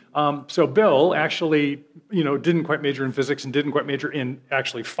me, so Bill actually, didn't quite major in physics and didn't quite major in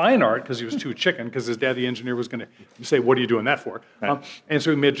actually fine art because he was too chicken because his dad, the engineer, was going to say, what are you doing that for? Right. And so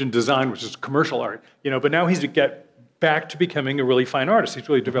he majored in design, which is commercial art, but now he's to get back to becoming a really fine artist. He's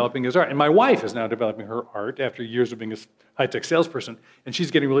really developing his art. And my wife is now developing her art after years of being a high-tech salesperson. And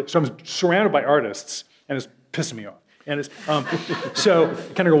she's getting really, so I'm surrounded by artists, and it's pissing me off. And it's, so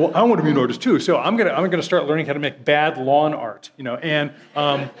kind of go, well, I want to be an artist too. So I'm gonna start learning how to make bad lawn art, but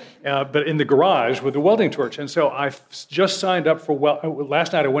in the garage with a welding torch. And so I've just signed up for,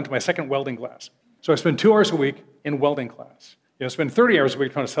 last night I went to my second welding class. So I spend 2 hours a week in welding class. I spend 30 hours a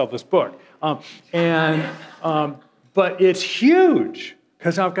week trying to sell this book. But it's huge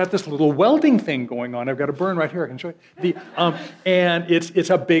because I've got this little welding thing going on. I've got a burn right here. I can show you. And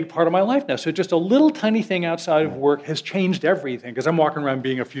it's a big part of my life now. So just a little tiny thing outside of work has changed everything, because I'm walking around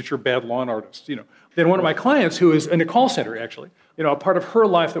being a future bad lawn artist. Then one of my clients, who is in a call center actually, a part of her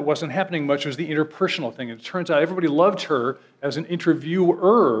life that wasn't happening much was the interpersonal thing. And it turns out everybody loved her as an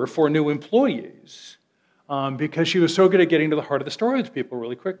interviewer for new employees. Because she was so good at getting to the heart of the story with people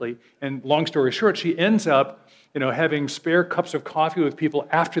really quickly. And long story short, she ends up, having spare cups of coffee with people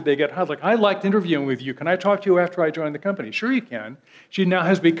after they get hired. Like, I liked interviewing with you. Can I talk to you after I joined the company? Sure you can. She now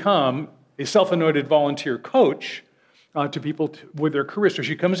has become a self-anointed volunteer coach to people with their careers. So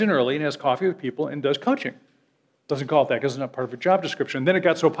she comes in early and has coffee with people and does coaching. Doesn't call it that because it's not part of her job description. And then it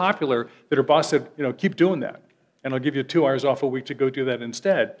got so popular that her boss said, keep doing that. And I'll give you 2 hours off a week to go do that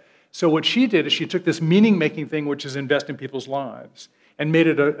instead. So what she did is she took this meaning-making thing, which is invest in people's lives, and made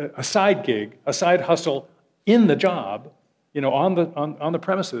it a side gig, a side hustle in the job, on the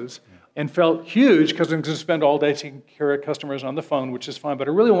premises, and felt huge because I'm going to spend all day taking care of customers on the phone, which is fine, but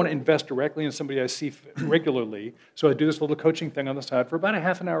I really want to invest directly in somebody I see regularly, so I do this little coaching thing on the side for about a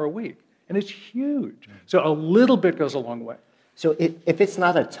half an hour a week, and it's huge. So a little bit goes a long way. So if it's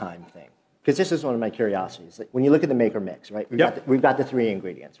not a time thing, because this is one of my curiosities. Like, when you look at the make or mix, right? We've got the 3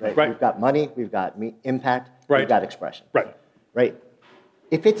 ingredients, right? We've got money, we've got impact, we've got expression. Right.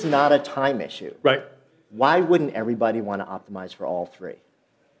 If it's not a time issue, why wouldn't everybody want to optimize for all 3?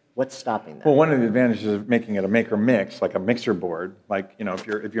 What's stopping that? Well, one of the advantages of making it a make or mix, like a mixer board, like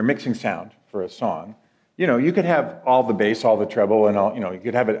if you're mixing sound for a song, you could have all the bass, all the treble, and all, you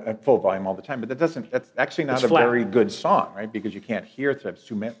could have it at full volume all the time, but that's actually not a very good song, right? Because you can't hear it, it's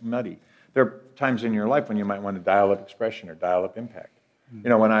too muddy. There are times in your life when you might want to dial up expression or dial up impact.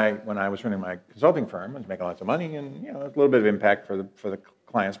 When I was running my consulting firm, I was making lots of money, and a little bit of impact for the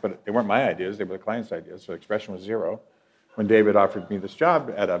clients, but they weren't my ideas; they were the clients' ideas. So expression was 0. When David offered me this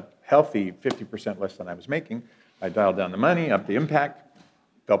job at a healthy 50% less than I was making, I dialed down the money, up the impact,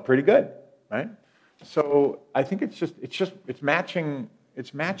 felt pretty good, right? So I think it's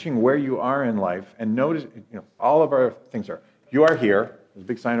matching where you are in life, and notice all of our things are. You are here. There's a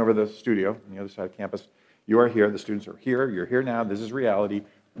big sign over the studio on the other side of campus. You are here. The students are here. You're here now. This is reality.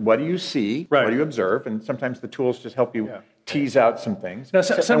 What do you see? What do you observe? And sometimes the tools just help you tease out some things. Now,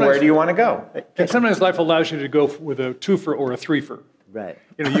 and where do you want to go? And sometimes life allows you to go with a 2-fer or a 3-fer. Right.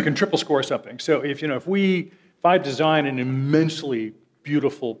 You can triple score something. So if I design an immensely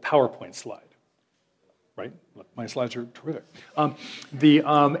beautiful PowerPoint slide, right? Look, my slides are terrific. And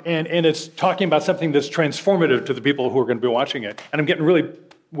it's talking about something that's transformative to the people who are going to be watching it. And I'm getting really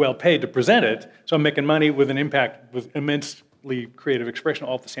well paid to present it, so I'm making money with an impact, with immensely creative expression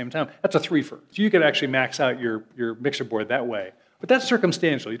all at the same time. That's a 3-fer. So you could actually max out your mixer board that way. But that's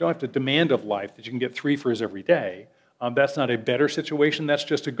circumstantial. You don't have to demand of life that you can get 3-fers every day. That's not a better situation. That's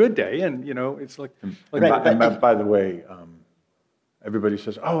just a good day. And, it's like by the way, everybody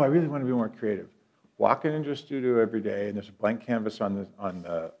says, "Oh, I really want to be more creative." Walking into a studio every day, and there's a blank canvas on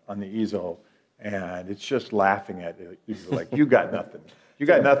the easel, and it's just laughing at you. Like, you got nothing. You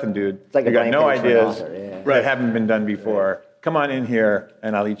got nothing, dude. It's like you got no ideas that haven't been done before. Come on in here,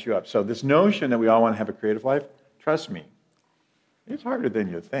 and I'll eat you up. So this notion that we all want to have a creative life, trust me, it's harder than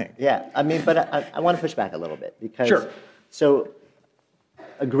you think. Yeah, but I want to push back a little bit, because so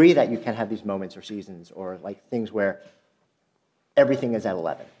agree that you can have these moments or seasons or like things where everything is at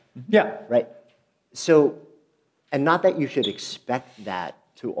 11. Yeah. Right. So, and not that you should expect that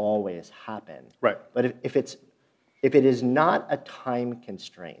to always happen. Right. But if it is not a time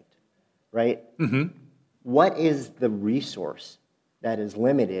constraint, right? Mm-hmm. What is the resource that is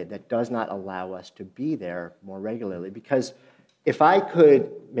limited that does not allow us to be there more regularly? Because if I could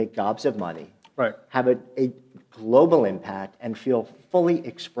make gobs of money, have a global impact, and feel fully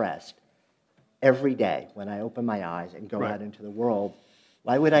expressed every day when I open my eyes and go out into the world,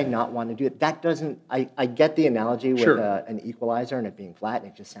 why would I not want to do it? That doesn't, I get the analogy with an equalizer and it being flat,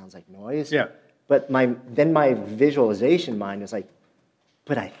 and it just sounds like noise. Yeah. But my visualization mind is like,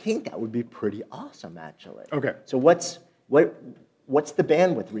 but I think that would be pretty awesome, actually. Okay. So what's the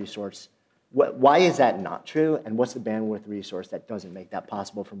bandwidth resource? Why is that not true? And what's the bandwidth resource that doesn't make that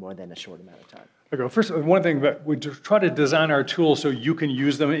possible for more than a short amount of time? Okay. First, one thing that we try to design our tools so you can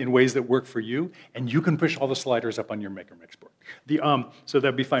use them in ways that work for you, and you can push all the sliders up on your Maker Mix board. So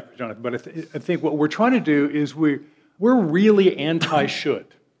that'd be fine for Jonathan. But I think what we're trying to do is we're really anti-should.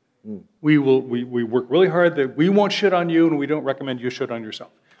 We work really hard that we won't shit on you, and we don't recommend you shit on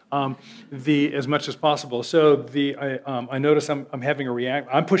yourself. As much as possible. So I notice I'm having a react.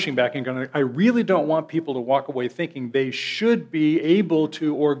 I'm pushing back and going, I really don't want people to walk away thinking they should be able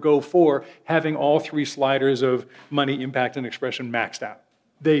to or go for having all 3 sliders of money, impact, and expression maxed out.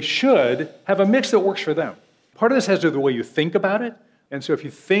 they should have a mix that works for them. Part of this has to do with the way you think about it. And so if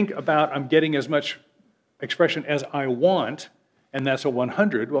you think about, I'm getting as much expression as I want, and that's a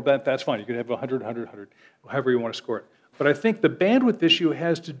 100, well, that's fine. You could have 100, 100, 100, however you want to score it. But I think the bandwidth issue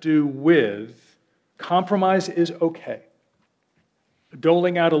has to do with compromise is okay.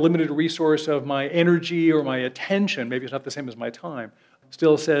 Doling out a limited resource of my energy or my attention, maybe it's not the same as my time,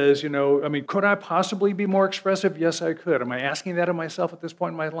 still says, could I possibly be more expressive? Yes, I could. Am I asking that of myself at this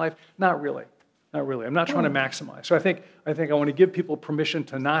point in my life? Not really. Not really. I'm not trying to maximize. So I think I want to give people permission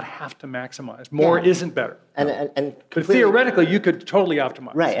to not have to maximize. More isn't better. But theoretically, you could totally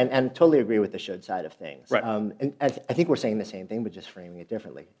optimize. Right, and totally agree with the should side of things. Right. And I think we're saying the same thing, but just framing it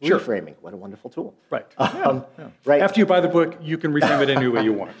differently. Sure. Reframing, what a wonderful tool. Right. Right. After you buy the book, you can reframe it any way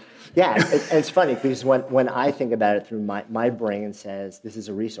you want. Yeah, and it's funny because when I think about it through my brain says this is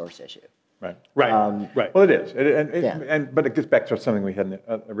a resource issue. Right. Right. Well, it is. But it gets back to something we had in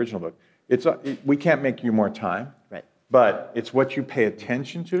the original book. We can't make you more time. Right. But it's what you pay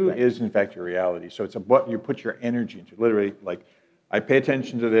attention to is, in fact, your reality. So it's what you put your energy into. Literally, like, I pay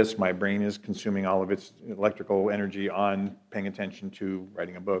attention to this. My brain is consuming all of its electrical energy on paying attention to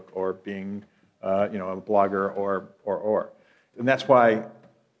writing a book or being, a blogger or. And that's why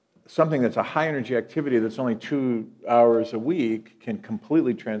something that's a high-energy activity that's only 2 hours a week can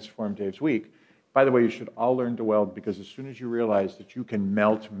completely transform Dave's week. By the way, you should all learn to weld, because as soon as you realize that you can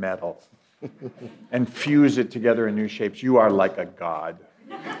melt metal and fuse it together in new shapes, you are like a god.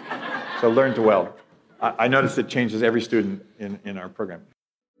 So learn to weld. I noticed it changes every student in our program.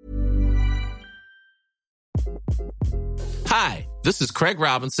 Hi, this is Craig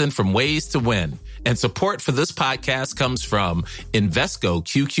Robinson from Ways to Win, and support for this podcast comes from Invesco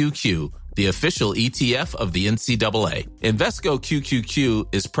QQQ, the official ETF of the NCAA. Invesco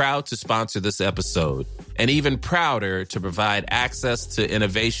QQQ is proud to sponsor this episode, and even prouder to provide access to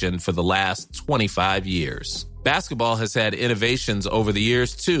innovation for the last 25 years. Basketball has had innovations over the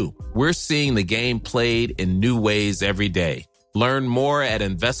years, too. We're seeing the game played in new ways every day. Learn more at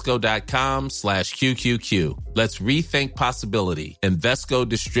Invesco.com/QQQ. Let's rethink possibility. Invesco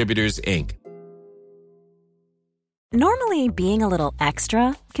Distributors, Inc. Normally, being a little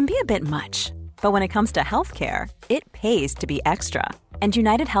extra can be a bit much. But when it comes to healthcare, it pays to be extra. And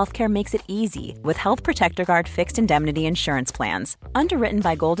United Healthcare makes it easy with Health Protector Guard fixed indemnity insurance plans. Underwritten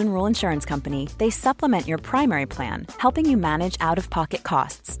by Golden Rule Insurance Company, they supplement your primary plan, helping you manage out-of-pocket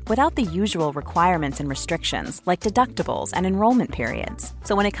costs without the usual requirements and restrictions like deductibles and enrollment periods.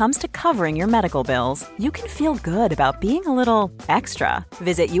 So when it comes to covering your medical bills, you can feel good about being a little extra.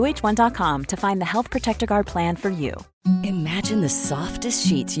 Visit UH1.com to find the Health Protector Guard plan for you. Imagine the softest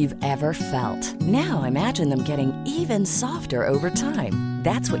sheets you've ever felt. Now imagine them getting even softer over time.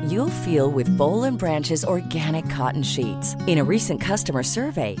 That's what you'll feel with Boll & Branch's organic cotton sheets. In a recent customer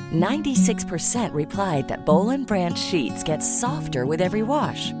survey, 96% replied that Boll & Branch sheets get softer with every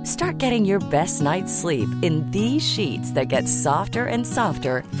wash. Start getting your best night's sleep in these sheets that get softer and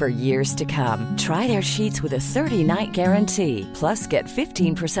softer for years to come. Try their sheets with a 30-night guarantee. Plus, get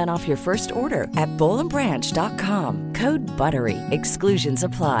 15% off your first order at bollandbranch.com. Code BUTTERY. Exclusions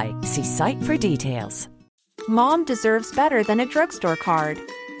apply. See site for details. Mom deserves better than a drugstore card.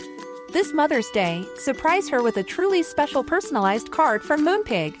 This Mother's Day, surprise her with a truly special personalized card from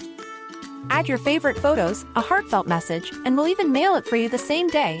Moonpig. Add your favorite photos, a heartfelt message, and we'll even mail it for you the same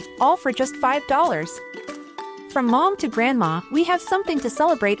day, all for just $5. From mom to grandma, we have something to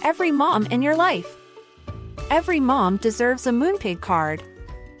celebrate every mom in your life. Every mom deserves a Moonpig card.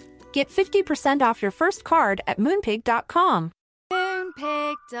 Get 50% off your first card at Moonpig.com.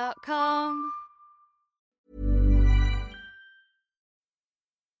 Moonpig.com.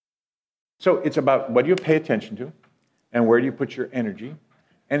 So it's about what do you pay attention to and where do you put your energy.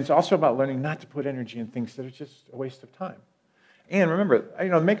 And it's also about learning not to put energy in things that are just a waste of time. And remember,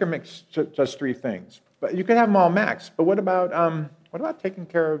 Maker Mix does 3 things. But you could have them all maxed. But what about taking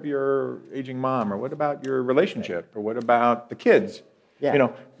care of your aging mom? Or what about your relationship? Or what about the kids? Yeah.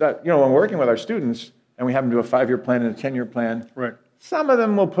 When we're working with our students and we have them do a 5-year plan and a 10-year plan, right. Some of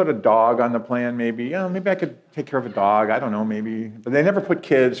them will put a dog on the plan, maybe. Maybe I could take care of a dog. I don't know, maybe. But they never put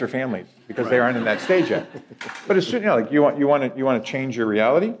kids or families because they aren't in that stage yet. But as soon, you want to change your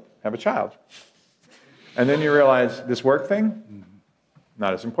reality, have a child. And then you realize this work thing,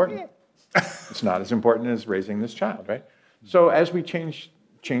 not as important. It's not as important as raising this child, right? So as we change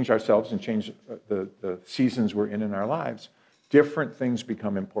ourselves and change the seasons we're in our lives, different things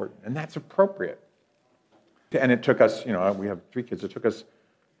become important, and that's appropriate. And it took us, we have 3 kids. It took us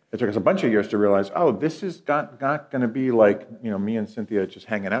a bunch of years to realize, this is not going to be like, me and Cynthia just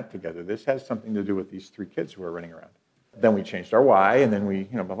hanging out together. This has something to do with these 3 kids who are running around. Then we changed our why, and then we,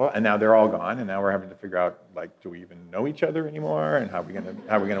 blah, blah, and now they're all gone, and now we're having to figure out, do we even know each other anymore, and how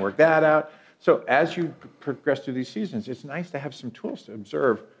are we gonna work that out? So as you progress through these seasons, it's nice to have some tools to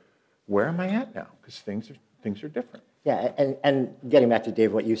observe, where am I at now? Because things are different. Yeah, and getting back to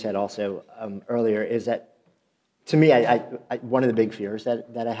Dave, what you said also earlier is that, to me, I one of the big fears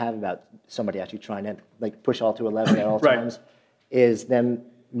that I have about somebody actually trying to push all to 11 at all times is them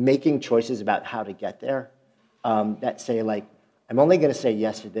making choices about how to get there that say I'm only going to say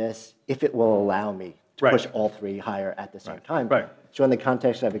yes to this if it will allow me to push all three higher at the same time. Right. So in the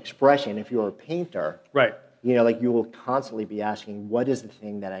context of expression, if you're a painter, you will constantly be asking, what is the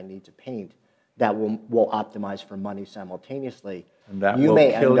thing that I need to paint that will optimize for money simultaneously? And that will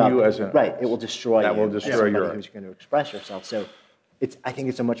kill you as a... Right, it will destroy you. That will destroy you. Who's going to express yourself. So I think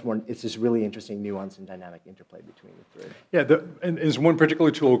it's this really interesting nuance and dynamic interplay between the three. Yeah, and there's one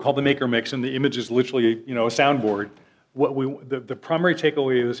particular tool called the Maker Mix, and the image is literally, a soundboard. The primary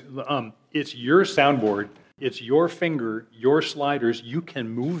takeaway is it's your soundboard, it's your finger, your sliders. You can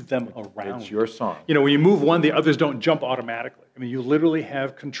move them around. It's your song. When you move one, the others don't jump automatically. I mean, you literally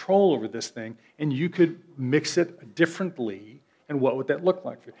have control over this thing, and you could mix it differently. And what would that look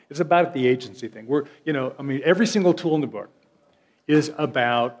like? It's about the agency thing. Every single tool in the book is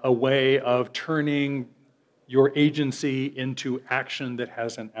about a way of turning your agency into action that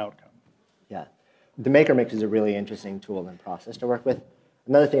has an outcome. Yeah. The Maker Mix is a really interesting tool and process to work with.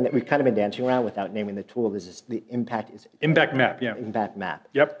 Another thing that we've kind of been dancing around without naming the tool is the impact map. Yeah. Impact map.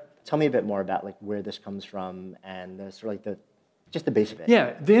 Yep. Tell me a bit more about where this comes from and just the base of it.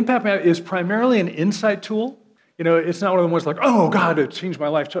 Yeah, the impact map is primarily an insight tool. It's not one of the ones oh God, it changed my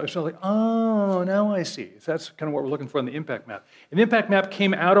life. It's oh, now I see. So that's kind of what we're looking for in the impact map. And the impact map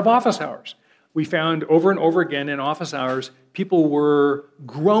came out of office hours. We found over and over again in office hours, people were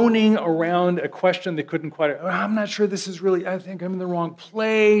groaning around a question they couldn't quite, I'm not sure this is really, I think I'm in the wrong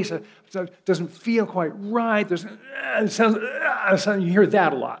place. It doesn't feel quite right. You hear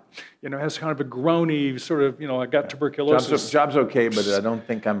that a lot. It has kind of a groany sort of, I got tuberculosis. Job's okay, but I don't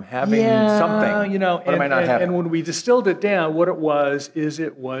think I'm having something. What am I not having? And when we distilled it down, what it was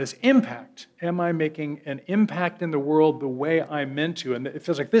impact. Am I making an impact in the world the way I'm meant to? And it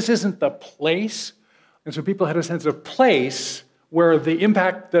feels like this isn't the place. And so people had a sense of place where the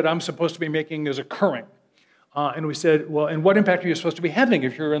impact that I'm supposed to be making is occurring. And we said, well, and what impact are you supposed to be having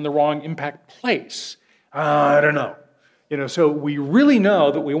if you're in the wrong impact place? I don't know. So we really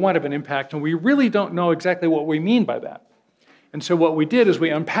know that we want to have an impact, and we really don't know exactly what we mean by that. And so what we did is we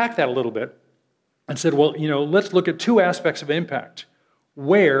unpacked that a little bit and said, well, let's look at two aspects of impact: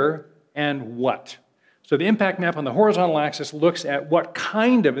 where and what. So the impact map on the horizontal axis looks at what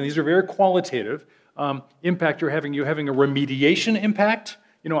kind of, and these are very qualitative, impact you're having. You're having a remediation impact.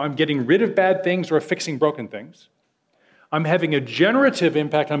 I'm getting rid of bad things or fixing broken things. I'm having a generative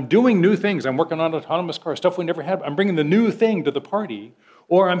impact. I'm doing new things. I'm working on autonomous cars, stuff we never had. I'm bringing the new thing to the party.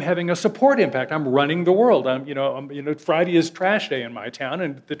 Or I'm having a support impact. I'm running the world. Friday is trash day in my town,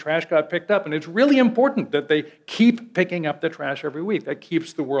 and the trash got picked up. And it's really important that they keep picking up the trash every week. That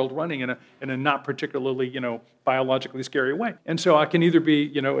keeps the world running in a not particularly, biologically scary way. And so I can either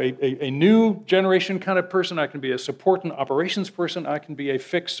be, a new generation kind of person. I can be a support and operations person. I can be a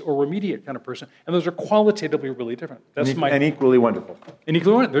fix or remediate kind of person. And those are qualitatively really different. And equally wonderful. And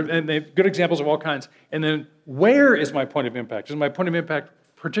equally wonderful. And they have good examples of all kinds. And then where is my point of impact? Is my point of impact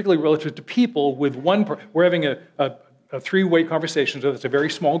particularly relative to people with we're having a three-way conversation, so it's a very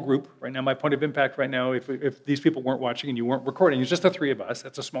small group. Right now, my point of impact right now, if these people weren't watching and you weren't recording, it's just the three of us,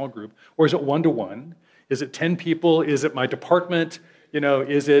 that's a small group. Or is it one-to-one? Is it 10 people? Is it my department?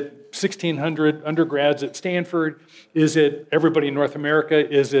 Is it 1,600 undergrads at Stanford? Is it everybody in North America?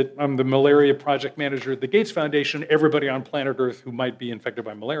 Is it I'm the malaria project manager at the Gates Foundation, everybody on planet Earth who might be infected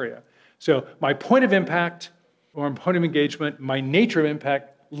by malaria? So my point of impact, or my point of engagement, my nature of impact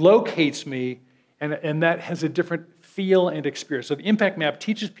locates me, and that has a different feel and experience. So the impact map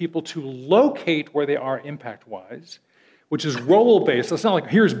teaches people to locate where they are impact-wise, which is role-based. So it's not like,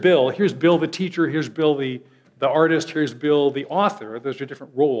 here's Bill the teacher, here's Bill the artist, here's Bill the author. Those are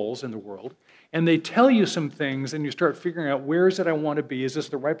different roles in the world. And they tell you some things, and you start figuring out, where is it I want to be? Is this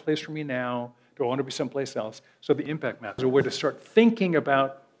the right place for me now? Do I want to be someplace else? So the impact map is a way to start thinking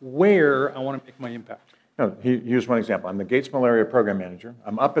about where I want to make my impact. Here's one example. I'm the Gates Malaria Program Manager.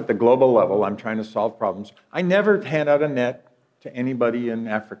 I'm up at the global level. I'm trying to solve problems. I never hand out a net to anybody in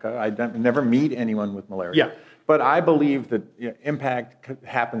Africa. I never meet anyone with malaria. Yeah. But I believe that impact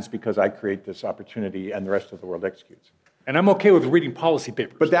happens because I create this opportunity and the rest of the world executes. And I'm okay with reading policy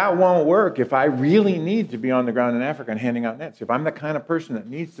papers. But that won't work if I really need to be on the ground in Africa and handing out nets. If I'm the kind of person that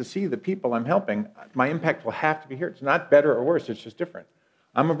needs to see the people I'm helping, my impact will have to be here. It's not better or worse, it's just different.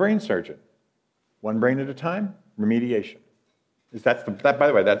 I'm a brain surgeon. One brain at a time, remediation. By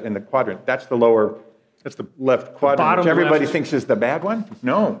the way, that in the quadrant, that's the lower, that's the left quadrant, which everybody thinks is the bad one.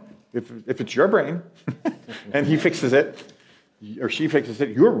 No, if it's your brain and he fixes it, or she fixes it,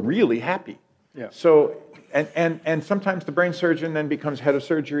 you're really happy. Yeah. So, and sometimes the brain surgeon then becomes head of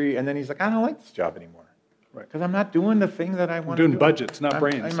surgery, and then he's like, I don't like this job anymore. Right. Because I'm not doing the thing that I want to do. I'm doing budgets, not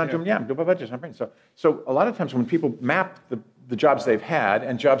brains. I'm doing budgets, not brains. So a lot of times when people map the jobs they've had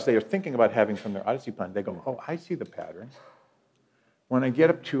and jobs they are thinking about having from their Odyssey plan, they go, oh, I see the pattern. When I get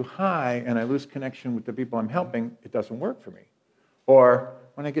up too high and I lose connection with the people I'm helping, it doesn't work for me. Or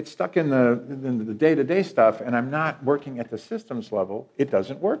when I get stuck in the day-to-day stuff and I'm not working at the systems level, it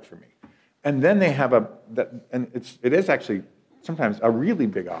doesn't work for me. And then they have it is actually sometimes a really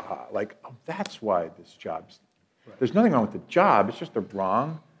big aha, like, oh, that's why this job's, there's nothing wrong with the job, it's just the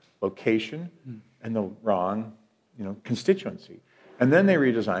wrong location and the wrong, constituency. And then they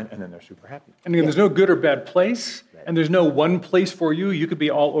redesign, and then they're super happy. And again, there's no good or bad place, and there's no one place for you. You could be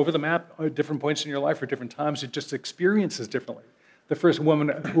all over the map at different points in your life or different times. It just experiences differently. The first woman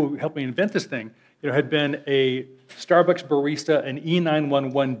who helped me invent this thing, had been a Starbucks barista, an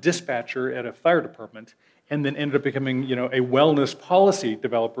E911 dispatcher at a fire department, and then ended up becoming, a wellness policy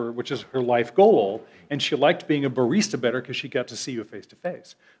developer, which is her life goal. And she liked being a barista better because she got to see you face to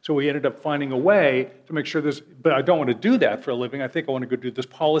face. So we ended up finding a way to make sure but I don't want to do that for a living. I think I want to go do this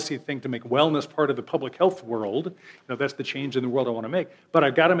policy thing to make wellness part of the public health world. That's the change in the world I want to make. But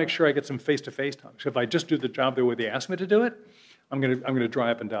I've got to make sure I get some face-to-face time. So if I just do the job the way they asked me to do it, I'm going to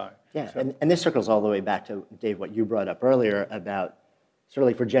dry up and die. Yeah, so. and this circles all the way back to, Dave, what you brought up earlier about sort of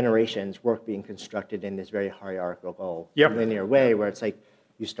like for generations, work being constructed in this very hierarchical, linear way where it's like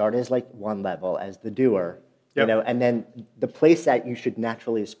you start as like one level, as the doer, and then the place that you should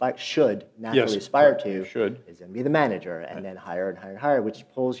naturally aspire to is going to be the manager, and then higher and higher and higher, which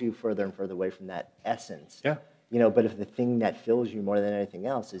pulls you further and further away from that essence. Yeah. But if the thing that fills you more than anything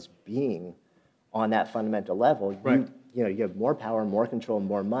else is being on that fundamental level, you have more power, more control,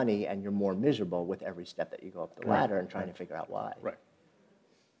 more money, and you're more miserable with every step that you go up the ladder and trying to figure out why. Right.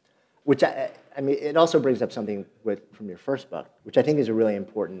 Which, it also brings up something from your first book, which I think is a really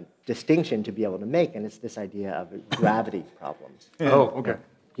important distinction to be able to make, and it's this idea of gravity problems. Oh, okay.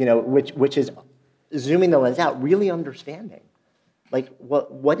 Which is zooming the lens out, really understanding, like,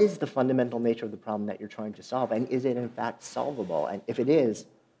 what is the fundamental nature of the problem that you're trying to solve, and is it in fact solvable? And if it is,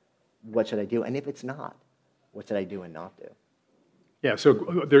 what should I do? And if it's not, what should I do and not do? Yeah, so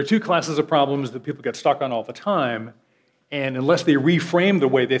there are two classes of problems that people get stuck on all the time, and unless they reframe the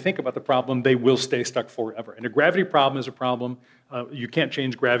way they think about the problem, they will stay stuck forever. And a gravity problem is a problem. You can't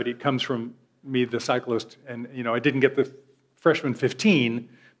change gravity. It comes from me, the cyclist, and I didn't get the freshman 15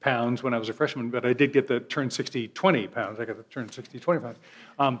 pounds when I was a freshman, but I did get the turn 60, 20 pounds. I got the turn 60, 20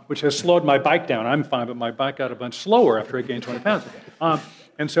 pounds, which has slowed my bike down. I'm fine, but my bike got a bunch slower after I gained 20 pounds.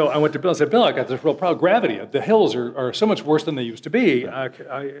 And so I went to Bill and said, Bill, I got this real problem. Gravity, the hills are so much worse than they used to be.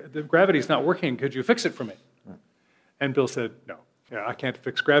 The gravity's not working. Could you fix it for me? And Bill said, no, I can't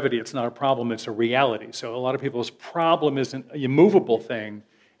fix gravity. It's not a problem. It's a reality. So a lot of people's problem isn't a immovable thing.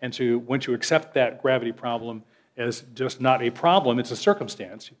 And so once you accept that gravity problem as just not a problem, it's a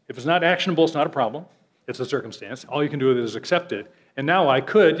circumstance. If it's not actionable, it's not a problem. It's a circumstance. All you can do is accept it. And now I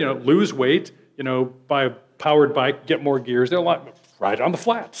could, lose weight, buy a powered bike, get more gears. There are a lot, ride on the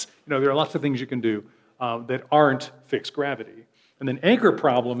flats. There are lots of things you can do that aren't fixed gravity. And then anchor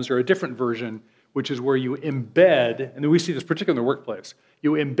problems are a different version, which is where you embed, and we see this particularly in the workplace,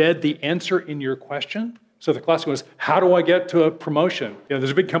 you embed the answer in your question. So the classic was, how do I get to a promotion?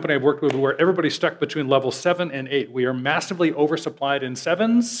 There's a big company I've worked with where everybody's stuck between level 7 and 8. We are massively oversupplied in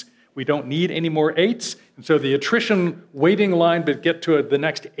 7s. We don't need any more 8s. And so the attrition waiting line to get to the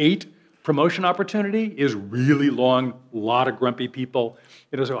next 8 promotion opportunity is really long, a lot of grumpy people.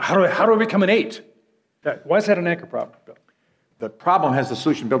 So how do I become an 8? Why is that an anchor problem, Bill? The problem has the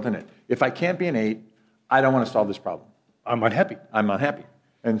solution built in it. If I can't be an 8, I don't want to solve this problem. I'm unhappy.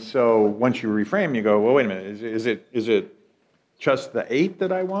 And so once you reframe, you go, well, wait a minute, is it just the 8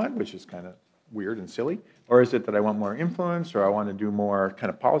 that I want, which is kind of weird and silly? Or is it that I want more influence, or I want to do more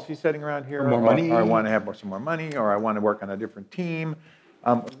kind of policy setting around here, or more money, or I want to have some more money, or I want to work on a different team?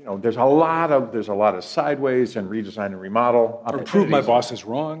 There's a lot of sideways and redesign and remodel. Or prove my boss is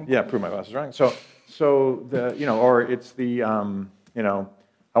wrong. Yeah, prove my boss is wrong. So or it's the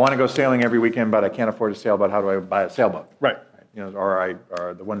I want to go sailing every weekend, but I can't afford to sail. But how do I buy a sailboat? Right.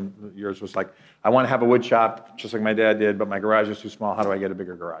 or the one yours was like, I want to have a wood shop just like my dad did, but my garage is too small. How do I get a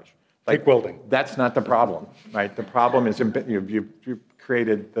bigger garage? Like welding. That's not the problem, right? The problem is you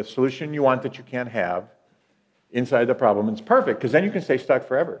created the solution you want that you can't have inside the problem. And it's perfect because then you can stay stuck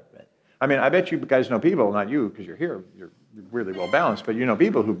forever. I mean, I bet you guys know people, not you because you're here, you're really well balanced, but you know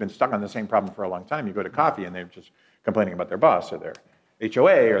people who've been stuck on the same problem for a long time. You go to coffee and they're just complaining about their boss or their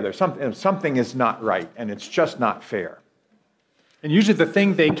HOA or there's something is not right and it's just not fair. And usually the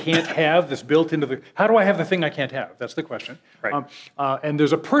thing they can't have that's built into the, how do I have the thing I can't have? That's the question. Right. And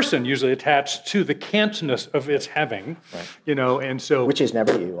there's a person usually attached to the can'tness of its having, and so. Which is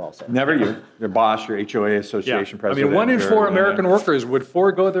never you also. Never you. Your boss, your HOA association president. I mean, 1 in 4 American workers would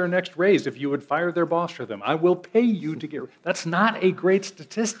forego their next raise if you would fire their boss for them. I will pay you to get, that's not a great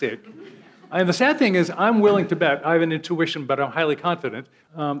statistic. And the sad thing is, I'm willing to bet, I have an intuition, but I'm highly confident,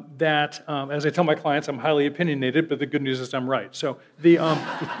 that, as I tell my clients, I'm highly opinionated, but the good news is I'm right. So the,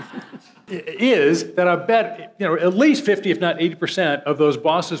 is that I bet, at least 50, if not 80% of those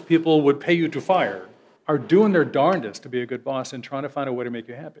bosses people would pay you to fire are doing their darndest to be a good boss and trying to find a way to make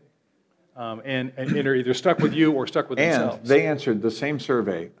you happy. And are either stuck with you or stuck with themselves. And they answered the same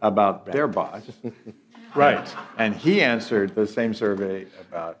survey about their boss. Right. And he answered the same survey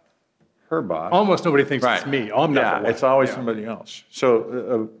about her boss. Almost nobody thinks it's me. I'm not the one. It's always somebody else.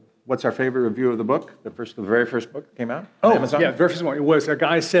 So what's our favorite review of the book? The very first book that came out on Amazon? Yeah, the very first one. It was, a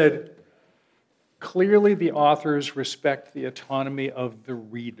guy said, clearly the authors respect the autonomy of the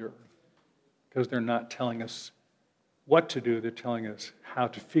reader because they're not telling us what to do, they're telling us how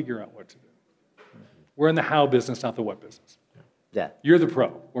to figure out what to do. We're in the how business, not the what business. Yeah. You're the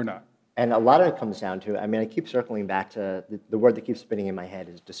pro, we're not. And a lot of it comes down to, I keep circling back to the word that keeps spinning in my head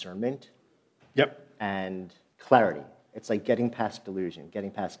is discernment. Yep. And clarity. It's like getting past delusion,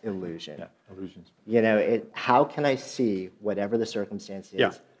 getting past illusion. Yeah, illusions. How can I see whatever the circumstance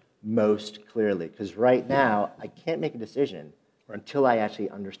is most clearly? Because right now, I can't make a decision until I actually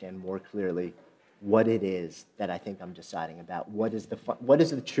understand more clearly what it is that I think I'm deciding about. What is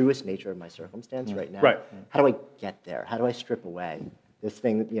the truest nature of my circumstance right now? Right. How do I get there? How do I strip away this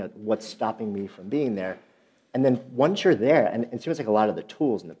thing, what's stopping me from being there? And then once you're there, and it seems like a lot of the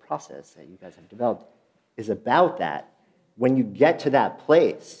tools and the process that you guys have developed is about that. When you get to that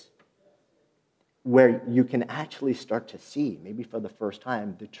place where you can actually start to see, maybe for the first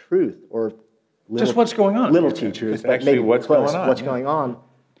time, the truth or just what's going on. Little T truth, but actually maybe what's going on. What's going on.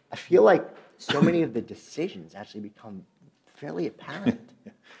 I feel like so many of the decisions actually become fairly apparent.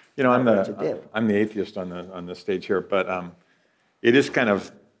 I'm the atheist on the stage here, but it is kind of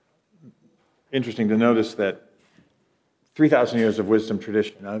interesting to notice that 3,000 years of wisdom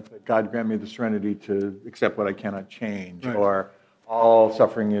tradition, God grant me the serenity to accept what I cannot change, or all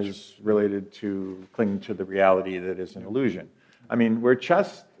suffering is related to clinging to the reality that is an illusion. I mean, we're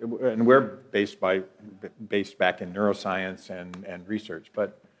based back in neuroscience and research,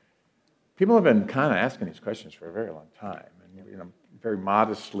 but people have been kind of asking these questions for a very long time. And very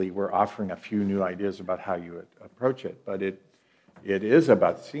modestly, we're offering a few new ideas about how you would approach it, but it is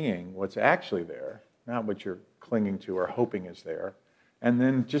about seeing what's actually there, not what you're clinging to or hoping is there, and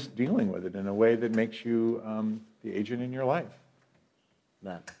then just dealing with it in a way that makes you the agent in your life.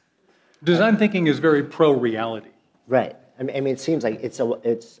 Design thinking is very pro-reality. Right. I mean, it seems like it's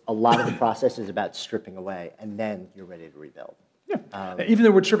a lot of the process is about stripping away, and then you're ready to rebuild. Yeah. Even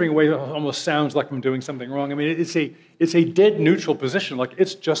though we're stripping away, it almost sounds like I'm doing something wrong. I mean, it's a dead neutral position. Like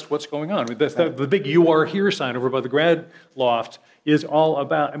it's just what's going on. The big "You Are Here" sign over by the grad loft is all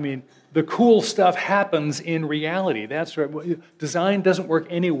about. I mean, the cool stuff happens in reality. That's right. Design doesn't work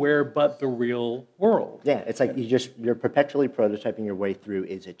anywhere but the real world. Yeah, it's like you're perpetually prototyping your way through.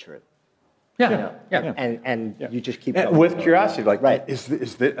 Is it true? Yeah. And you just keep going. With curiosity, like, right. is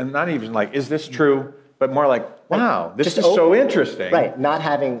this, and not even like, is this true? But more like, wow, this is so interesting. Right, not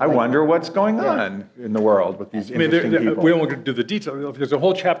having... I wonder what's going on in the world with these interesting people. We don't want to do the details. There's a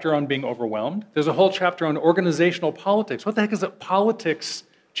whole chapter on being overwhelmed. There's a whole chapter on organizational politics. What the heck is a politics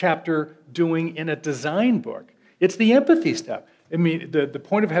chapter doing in a design book? It's the empathy stuff. I mean, the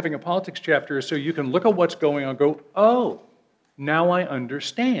point of having a politics chapter is so you can look at what's going on and go, oh, now I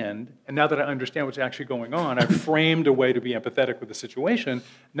understand, and now that I understand what's actually going on, I've framed a way to be empathetic with the situation.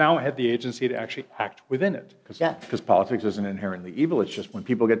 Now I have the agency to actually act within it. Because politics isn't inherently evil. It's just when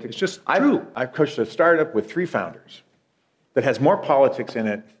people get to... It's just true. I've coached a startup with 3 founders that has more politics in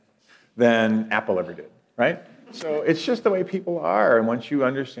it than Apple ever did, right? So it's just the way people are. And once you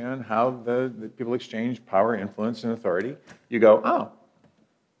understand how the people exchange power, influence, and authority, you go,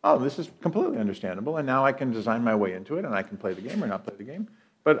 oh, this is completely understandable, and now I can design my way into it, and I can play the game or not play the game.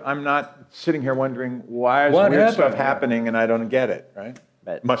 but I'm not sitting here wondering why is What weird happened? stuff happening and I don't get it, right?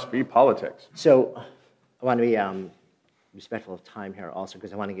 But- Must be politics. So I want to be respectful of time here also,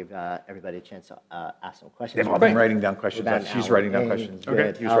 because I want to give everybody a chance to ask some questions. They've all been writing down questions. About an She's hour. writing down Hey, questions.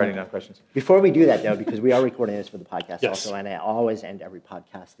 good. He was writing down questions. Before we do that, though, because we are recording this for the podcast Yes. also, and I always end every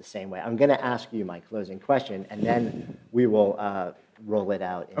podcast the same way, I'm going to ask you my closing question, and then we will roll it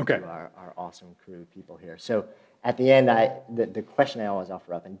out into Okay. our awesome crew of people here. So at the end, the question I always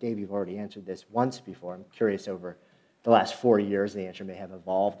offer up, and Dave, you've already answered this once before. I'm curious over the last 4 years, the answer may have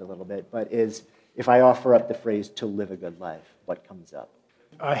evolved a little bit, but is if I offer up the phrase "to live a good life," what comes up?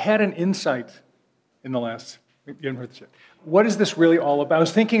 I had an insight in the last, you haven't heard this yet. What is this really all about? I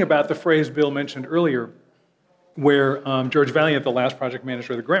was thinking about the phrase Bill mentioned earlier, where George Valiant, the last project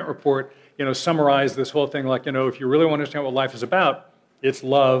manager of the Grant Report, summarized this whole thing like, if you really want to understand what life is about, it's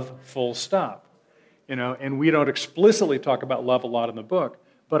love, full stop. And we don't explicitly talk about love a lot in the book,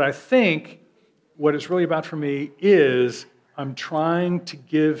 but I think what it's really about for me is I'm trying to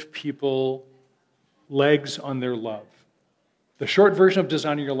give people legs on their love. The short version of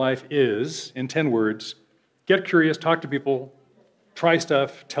designing your life is, in 10 words, get curious, talk to people, try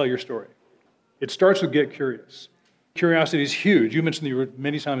stuff, tell your story. It starts with get curious. Curiosity is huge. You mentioned it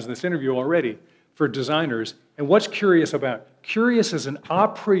many times in this interview already for designers. And what's curious about? Curious is an a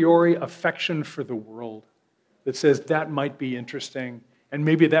priori affection for the world that says that might be interesting, and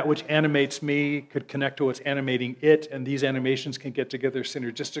maybe that which animates me could connect to what's animating it, and these animations can get together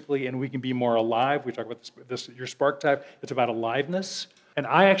synergistically, and we can be more alive. We talk about this your spark type. It's about aliveness. And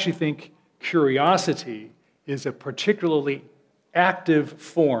I actually think curiosity is a particularly active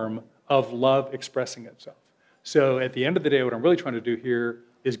form of love expressing itself. So at the end of the day, what I'm really trying to do here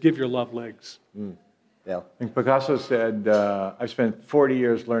is give your love legs. Bill? I think Picasso said, I've spent 40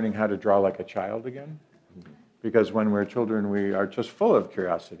 years learning how to draw like a child again. Because when we're children, we are just full of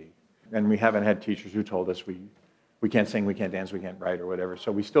curiosity. And we haven't had teachers who told us we can't sing, we can't dance, we can't write, or whatever.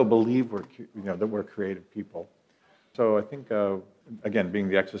 So we still believe that we're creative people. So I think, again, being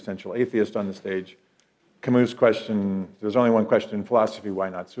the existential atheist on the stage, Camus' question, there's only one question in philosophy, why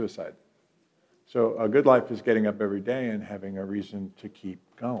not suicide? So a good life is getting up every day and having a reason to keep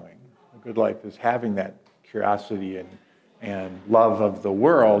going. A good life is having that curiosity and love of the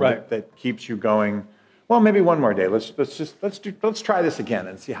world that keeps you going. Well, maybe one more day. Let's try this again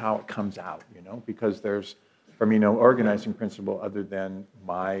and see how it comes out. Because there's, for me, no organizing principle other than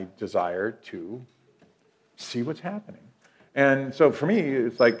my desire to see what's happening. And so for me,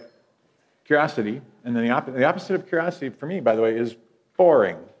 it's like curiosity, and then the opposite of curiosity for me, by the way, is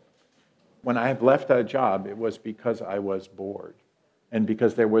boring. When I left a job, it was because I was bored, and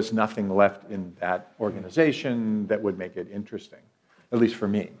because there was nothing left in that organization that would make it interesting, at least for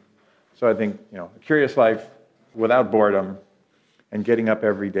me. So I think, a curious life without boredom and getting up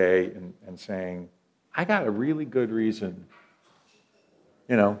every day and saying, I got a really good reason,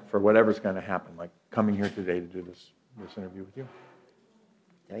 for whatever's going to happen, like coming here today to do this interview with you.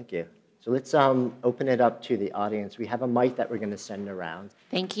 Thank you. So let's open it up to the audience. We have a mic that we're going to send around.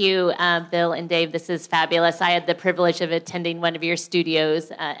 Thank you, Bill and Dave. This is fabulous. I had the privilege of attending one of your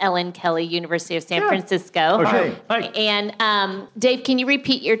studios, Ellen Kelly, University of San Francisco. Oh, sure. Hi. And Dave, can you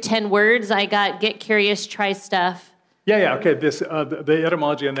repeat your 10 words? I got get curious, try stuff. Yeah. Okay. The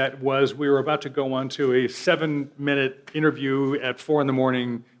etymology on that was we were about to go on to a 7-minute interview at 4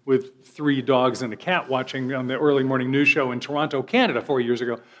 a.m. with 3 dogs and a cat watching on the early morning news show in Toronto, Canada, 4 years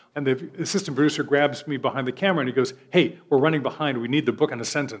ago. And the assistant producer grabs me behind the camera and he goes, "Hey, we're running behind. We need the book in a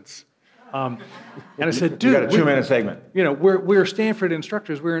sentence." And I said, "Dude, you got a 2-minute segment. We're Stanford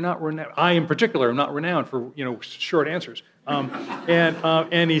instructors. We're not renowned. I, in particular, am not renowned for short answers."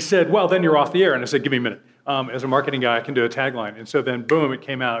 And he said, "Well, then you're off the air." And I said, "Give me a minute. As a marketing guy, I can do a tagline." And so then, boom, it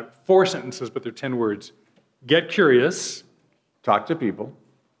came out. 4 sentences, but they're 10 words. Get curious. Talk to people.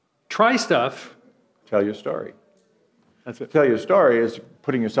 Try stuff. Tell your story. That's it. Tell your story is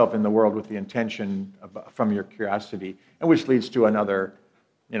putting yourself in the world with the intention from your curiosity, and which leads to another,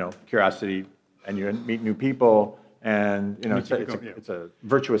 curiosity, and you meet new people, and it's a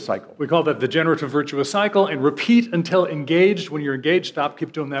virtuous cycle. We call that the generative virtuous cycle, and repeat until engaged. When you're engaged, stop.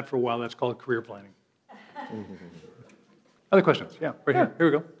 Keep doing that for a while. That's called career planning. Other questions? Yeah, right here. Here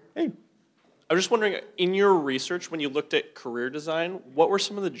we go. Hey. I was just wondering, in your research, when you looked at career design, what were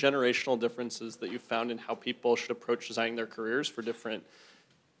some of the generational differences that you found in how people should approach designing their careers for different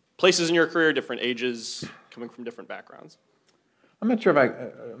places in your career, different ages, coming from different backgrounds? I'm not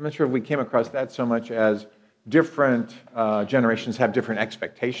sure if we came across that so much as different generations have different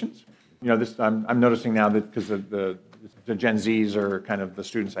expectations. I'm noticing now that because the Gen Zs are kind of the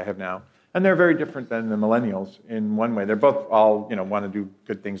students I have now, And they're very different than the millennials in one way. They're both all, want to do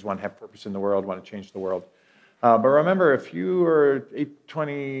good things, want to have purpose in the world, want to change the world. But remember, if you're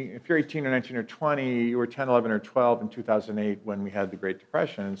 18 or 19 or 20, you were 10, 11, or 12 in 2008 when we had the Great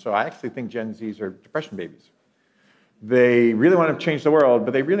Depression. And so I actually think Gen Zs are depression babies. They really want to change the world,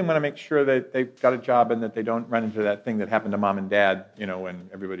 but they really want to make sure that they've got a job and that they don't run into that thing that happened to mom and dad, when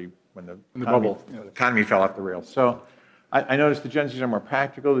the economy fell off the rails. So I noticed the Gen Zs are more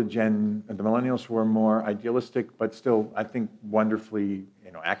practical. The millennials were more idealistic, but still, I think, wonderfully,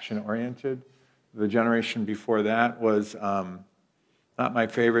 action-oriented. The generation before that was not my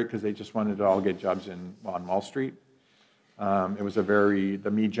favorite because they just wanted to all get jobs on Wall Street.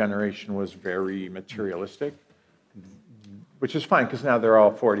 The me generation was very materialistic, which is fine because now they're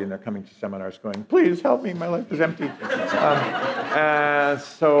all 40 and they're coming to seminars going, please help me, my life is empty.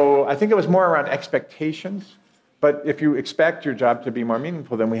 So I think it was more around expectations. But if you expect your job to be more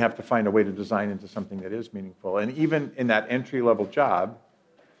meaningful, then we have to find a way to design into something that is meaningful. And even in that entry-level job,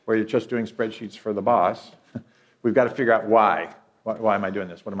 where you're just doing spreadsheets for the boss, we've got to figure out why. Why am I doing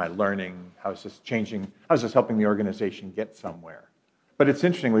this? What am I learning? How is this changing? How is this helping the organization get somewhere? But it's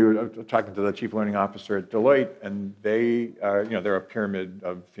interesting. We were talking to the chief learning officer at Deloitte, and they're a pyramid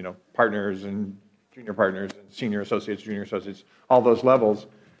of partners and junior partners and senior associates, junior associates, all those levels.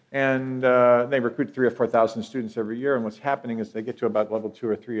 And they recruit 3,000 or 4,000 students every year. And what's happening is they get to about level 2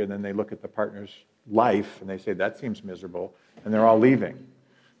 or 3, and then they look at the partner's life, and they say, that seems miserable, and they're all leaving.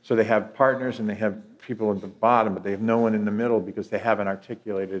 So they have partners, and they have people at the bottom, but they have no one in the middle because they haven't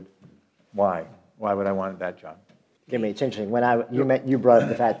articulated why. Why would I want that job? Jimmy, it's interesting. When you brought up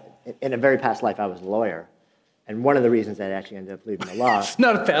the fact, in a very past life, I was a lawyer. And one of the reasons that I actually ended up leaving the law... It's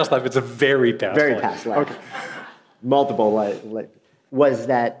not a past life, it's a very past life. Very past life. Okay. Multiple was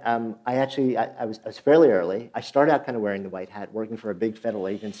that I was fairly early. I started out kind of wearing the white hat, working for a big federal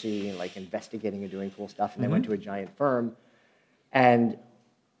agency and investigating and doing cool stuff, and then went to a giant firm. And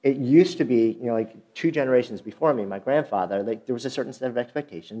it used to be, 2 generations before me, my grandfather, there was a certain set of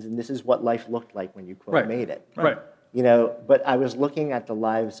expectations, and this is what life looked like when you, quote, made it. Right. But I was looking at the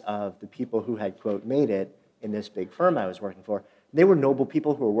lives of the people who had, quote, made it in this big firm I was working for. They were noble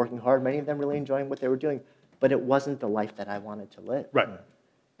people who were working hard, many of them really enjoying what they were doing, but it wasn't the life that I wanted to live. Right.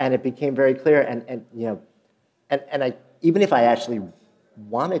 And it became very clear, and I, even if I actually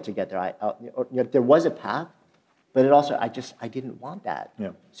wanted to get there, there was a path, but it also, I didn't want that. Yeah.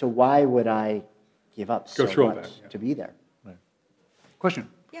 So why would I give up so much to be there? Right. Question?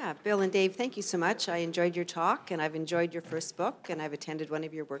 Yeah, Bill and Dave, thank you so much. I enjoyed your talk, and I've enjoyed your first book, and I've attended one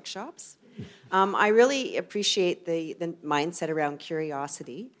of your workshops. I really appreciate the mindset around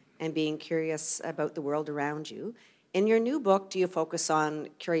curiosity and being curious about the world around you. In your new book, do you focus on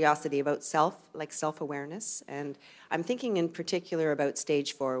curiosity about self-awareness? And I'm thinking in particular about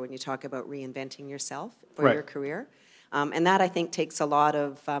stage 4 when you talk about reinventing yourself for your career. And that, I think, takes a lot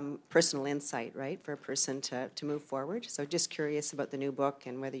of personal insight, right, for a person to move forward. So just curious about the new book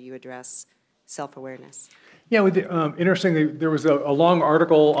and whether you address self-awareness. Yeah, interestingly, there was a long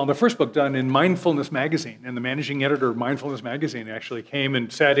article on the first book done in Mindfulness Magazine, and the managing editor of Mindfulness Magazine actually came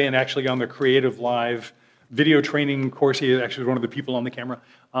and sat in actually on the Creative Live video training course. He actually was one of the people on the camera,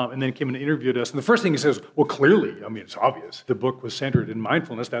 and then came and interviewed us. And the first thing he says, well, clearly, it's obvious. The book was centered in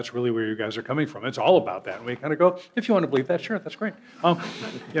mindfulness. That's really where you guys are coming from. It's all about that. And we kind of go, if you want to believe that, sure, that's great.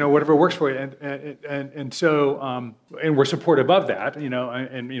 Whatever works for you. And so we're supportive of that,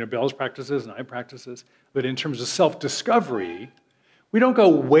 and Bell's practices and I practices. But in terms of self-discovery, we don't go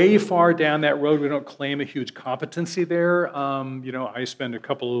way far down that road. We don't claim a huge competency there. I spend a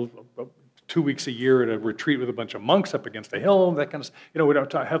couple of 2 weeks a year at a retreat with a bunch of monks up against a hill, that kind of, we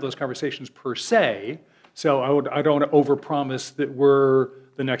don't have those conversations per se. So I don't want to overpromise that we're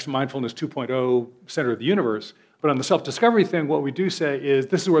the next Mindfulness 2.0 center of the universe. But on the self-discovery thing, what we do say is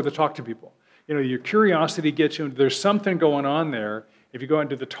this is where to talk to people. Your curiosity gets you, there's something going on there. If you go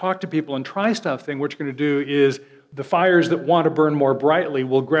into the talk to people and try stuff thing, what you're going to do is the fires that want to burn more brightly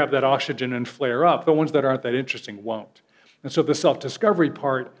will grab that oxygen and flare up. The ones that aren't that interesting won't. And so the self-discovery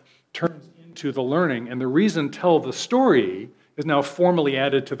part turns into the learning. And the reason tell the story is now formally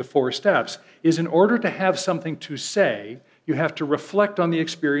added to the 4 steps is in order to have something to say, you have to reflect on the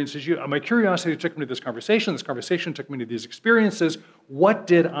experiences. My curiosity took me to this conversation took me to these experiences. What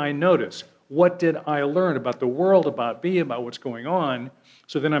did I notice? what did I learn about the world, about me, about what's going on?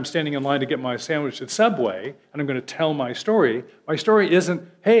 So then I'm standing in line to get my sandwich at Subway, and I'm going to tell my story. My story isn't,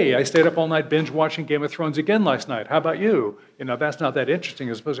 hey, I stayed up all night binge watching Game of Thrones again last night. How about you? That's not that interesting.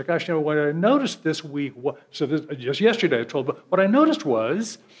 As opposed to, gosh, what I noticed this week, just yesterday I told, but what I noticed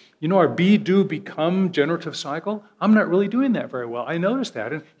was, our be, do, become generative cycle, I'm not really doing that very well. I noticed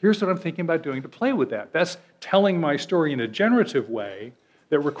that, and here's what I'm thinking about doing to play with that. That's telling my story in a generative way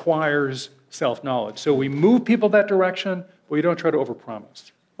that requires self-knowledge. So we move people that direction, but we don't try to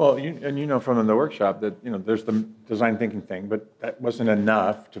overpromise. Well, from the workshop that, there's the design thinking thing, but that wasn't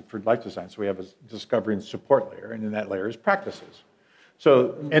enough for life design. So we have a discovery and support layer, and in that layer is practices.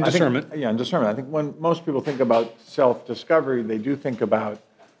 So and discernment. And discernment. I think when most people think about self-discovery, they do think about,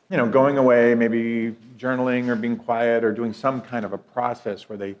 going away, maybe journaling or being quiet or doing some kind of a process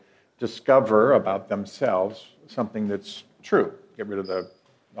where they discover about themselves something that's true. Get rid of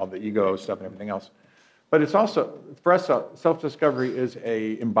all the ego stuff and everything else. But it's also, for us, self-discovery is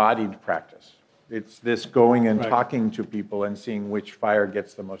a embodied practice. It's this going and talking to people and seeing which fire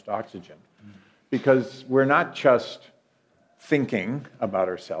gets the most oxygen. Because we're not just thinking about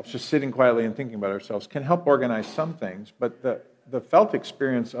ourselves, just sitting quietly and thinking about ourselves can help organize some things, but the felt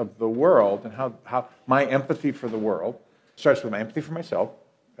experience of the world and how my empathy for the world starts with my empathy for myself.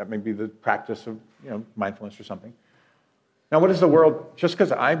 That may be the practice of mindfulness or something. Now, what is the world? Just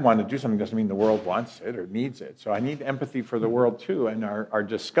because I want to do something doesn't mean the world wants it or needs it. So I need empathy for the world too, and our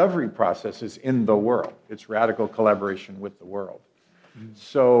discovery process is in the world. It's radical collaboration with the world.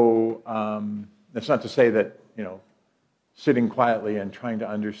 So that's not to say that, sitting quietly and trying to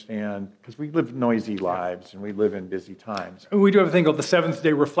understand, because we live noisy lives and we live in busy times. We do have a thing called the seventh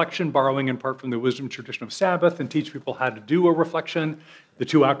day reflection, borrowing in part from the wisdom tradition of Sabbath, and teach people how to do a reflection, the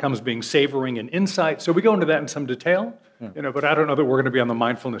two outcomes being savoring and insight. So we go into that in some detail, but I don't know that we're going to be on the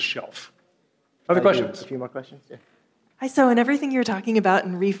mindfulness shelf. Other questions? A few more questions? Yeah. Hi, so in everything you're talking about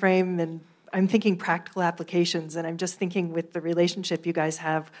in Reframe, and I'm thinking practical applications, and I'm just thinking with the relationship you guys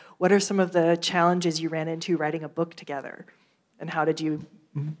have, what are some of the challenges you ran into writing a book together? And how did you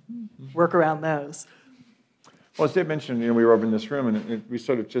work around those? Well, as Dave mentioned, we were over in this room, and we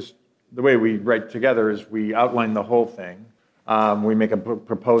sort of just, the way we write together is we outline the whole thing. We make a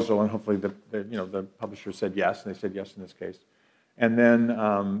proposal, and hopefully the publisher said yes, and they said yes in this case. And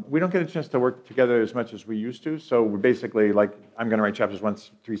then we don't get a chance to work together as much as we used to. So we're basically I'm going to write chapters 1,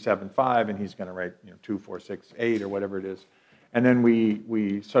 3, 7, 5, and he's going to write 2, 4, 6, 8, or whatever it is. And then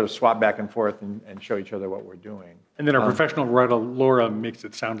we sort of swap back and forth and show each other what we're doing. And then our professional writer, Laura, makes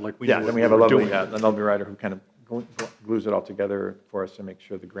it sound like we know what then we have a doing. lovely writer who kind of glues it all together for us to make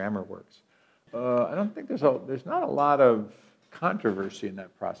sure the grammar works. I don't think there's not a lot of controversy in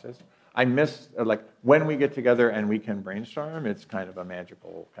that process. I miss, when we get together and we can brainstorm, it's kind of a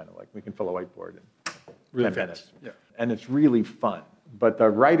magical, we can fill a whiteboard in 10 minutes. Yeah. And it's really fun. But the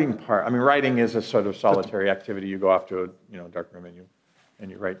writing part, writing is a sort of solitary activity. You go off to a dark room and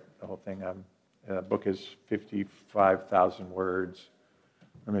you write the whole thing. The book is 55,000 words,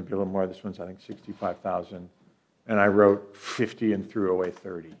 or maybe a little more. This one's, I think, 65,000. And I wrote 50 and threw away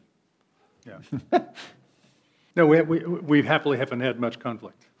 30. Yeah. No, we happily haven't had much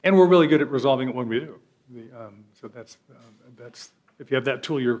conflict. And we're really good at resolving it when we do. So that's if you have that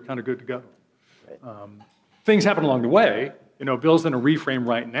tool, you're kind of good to go. Things happen along the way. Bill's in a reframe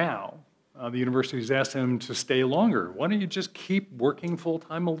right now. The university's asked him to stay longer. Why don't you just keep working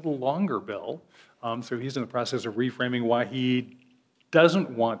full-time a little longer, Bill? So he's in the process of reframing why he doesn't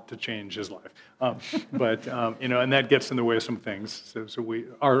want to change his life. And that gets in the way of some things. So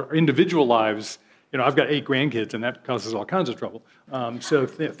our individual lives, I've got 8 grandkids, and that causes all kinds of trouble. So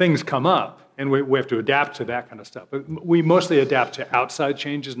things come up, and we have to adapt to that kind of stuff. But we mostly adapt to outside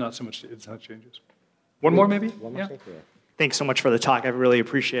changes, not so much to inside changes. One more, maybe? One more. Thanks so much for the talk. I really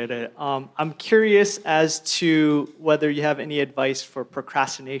appreciate it. I'm curious as to whether you have any advice for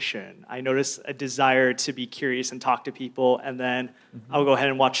procrastination. I notice a desire to be curious and talk to people, and then I'll go ahead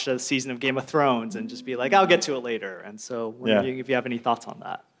and watch the season of Game of Thrones and just be like, I'll get to it later. And so wondering if you have any thoughts on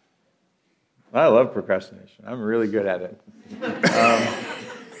that. I love procrastination. I'm really good at it.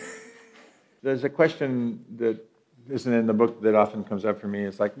 There's a question that isn't in the book that often comes up for me.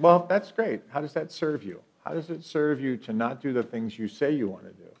 It's like, well, that's great. How does that serve you? How does it serve you to not do the things you say you want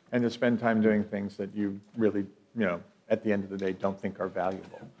to do and to spend time doing things that you really, at the end of the day, don't think are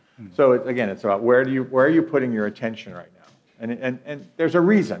valuable? So it's about where are you putting your attention right now? And there's a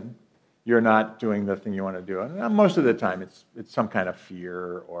reason you're not doing the thing you want to do. And most of the time, it's some kind of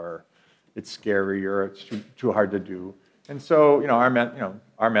fear, or it's scary, or it's too hard to do. And so,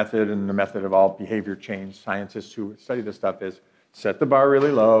 our method and the method of all behavior change scientists who study this stuff is set the bar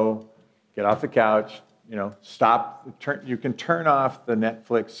really low, Get off the couch, stop. You can turn off the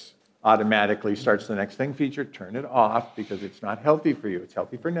Netflix automatically starts the next thing feature, turn it off because it's not healthy for you. It's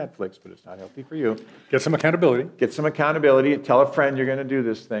healthy for Netflix, but it's not healthy for you. Get some accountability. Tell a friend you're going to do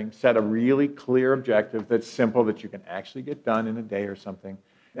this thing. Set a really clear objective that's simple that you can actually get done in a day or something,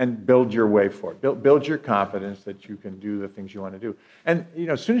 and build your way for it. Build your confidence that you can do the things you want to do. And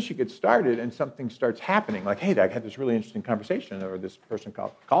as soon as you get started and something starts happening, like, hey, I had this really interesting conversation, or this person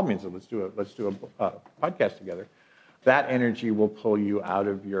called me and said, let's do a podcast together. That energy will pull you out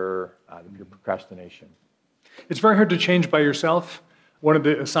of your procrastination. It's very hard to change by yourself. One of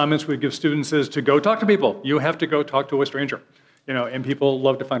the assignments we give students is to go talk to people. You have to go talk to a stranger, and people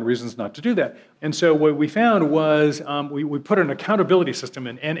love to find reasons not to do that. And so what we found was we put an accountability system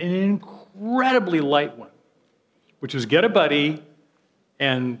in, and an incredibly light one, which is get a buddy,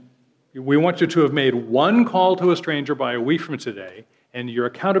 and we want you to have made one call to a stranger by a week from today, and your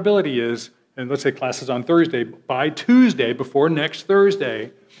accountability is, and let's say class is on Thursday, by Tuesday, before next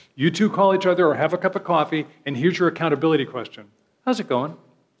Thursday, you two call each other or have a cup of coffee, and here's your accountability question. How's it going?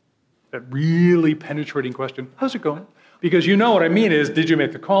 That really penetrating question, how's it going? Because what I mean is, did you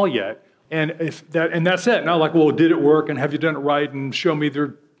make the call yet? And that's it. Not like, well, did it work, and have you done it right, and show me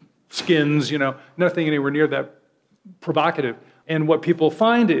their skins, nothing anywhere near that provocative. And what people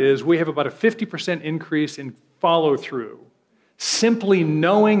find is we have about a 50% increase in follow-through. Simply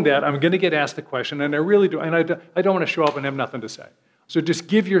knowing that I'm going to get asked the question, and I really do, and I don't want to show up and have nothing to say. So just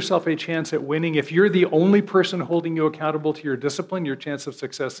give yourself a chance at winning. If you're the only person holding you accountable to your discipline, your chance of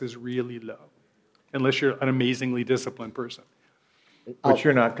success is really low, unless you're an amazingly disciplined person. Which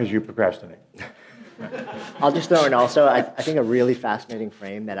you're not, because you procrastinate. I'll just throw in also, I think a really fascinating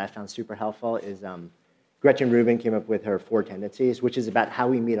frame that I found super helpful is Gretchen Rubin came up with her 4 tendencies, which is about how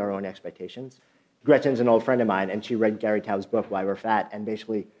we meet our own expectations. Gretchen's an old friend of mine, and she read Gary Taub's book, Why We're Fat, and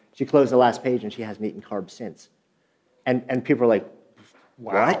basically she closed the last page and she hasn't eaten carbs since. And people are like,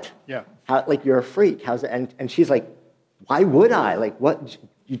 what? Yeah. You're a freak. How's it? And she's like, why would I?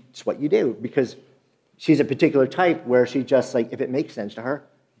 It's what you do. Because she's a particular type where she just, if it makes sense to her,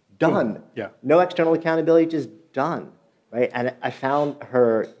 done. Yeah. No external accountability, just done. Right? And I found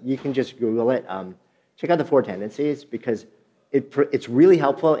her, you can just Google it, check out the 4 tendencies, because it's really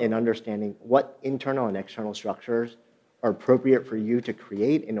helpful in understanding what internal and external structures are appropriate for you to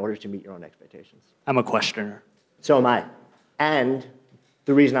create in order to meet your own expectations. I'm a questioner. So am I. And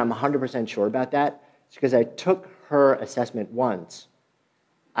the reason I'm 100% sure about that is because I took her assessment once.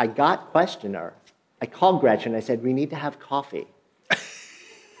 I got questioner. I called Gretchen. I said, we need to have coffee.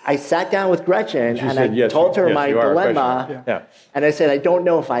 I sat down with Gretchen and I told her my dilemma. Yeah. And I said, I don't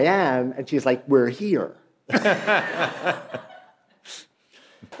know if I am. And she's like, we're here.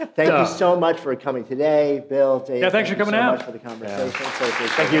 Thank you so much for coming today, Bill, Dave. Yeah, thanks for coming out. Thank you so much for the conversation. Yeah. So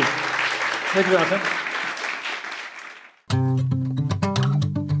Thank you. Thank you, Jonathan.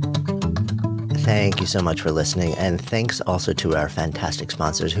 Thank you so much for listening, and thanks also to our fantastic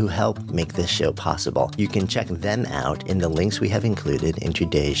sponsors who help make this show possible. You can check them out in the links we have included in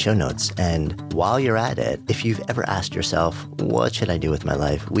today's show notes. And while you're at it, if you've ever asked yourself, what should I do with my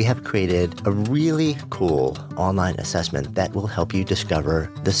life? We have created a really cool online assessment that will help you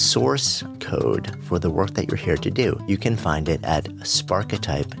discover the source code for the work that you're here to do. You can find it at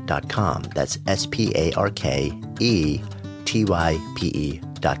sparketype.com. That's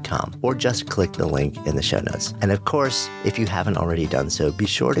SPARKETYPE.com, or just click the link in the show notes. And of course, if you haven't already done so, be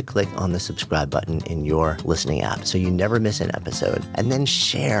sure to click on the subscribe button in your listening app so you never miss an episode. And then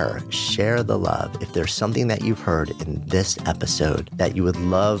share the love. If there's something that you've heard in this episode that you would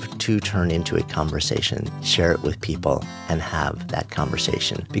love to turn into a conversation, share it with people and have that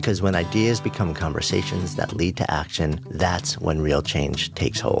conversation. Because when ideas become conversations that lead to action, that's when real change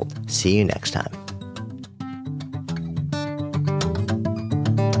takes hold. See you next time.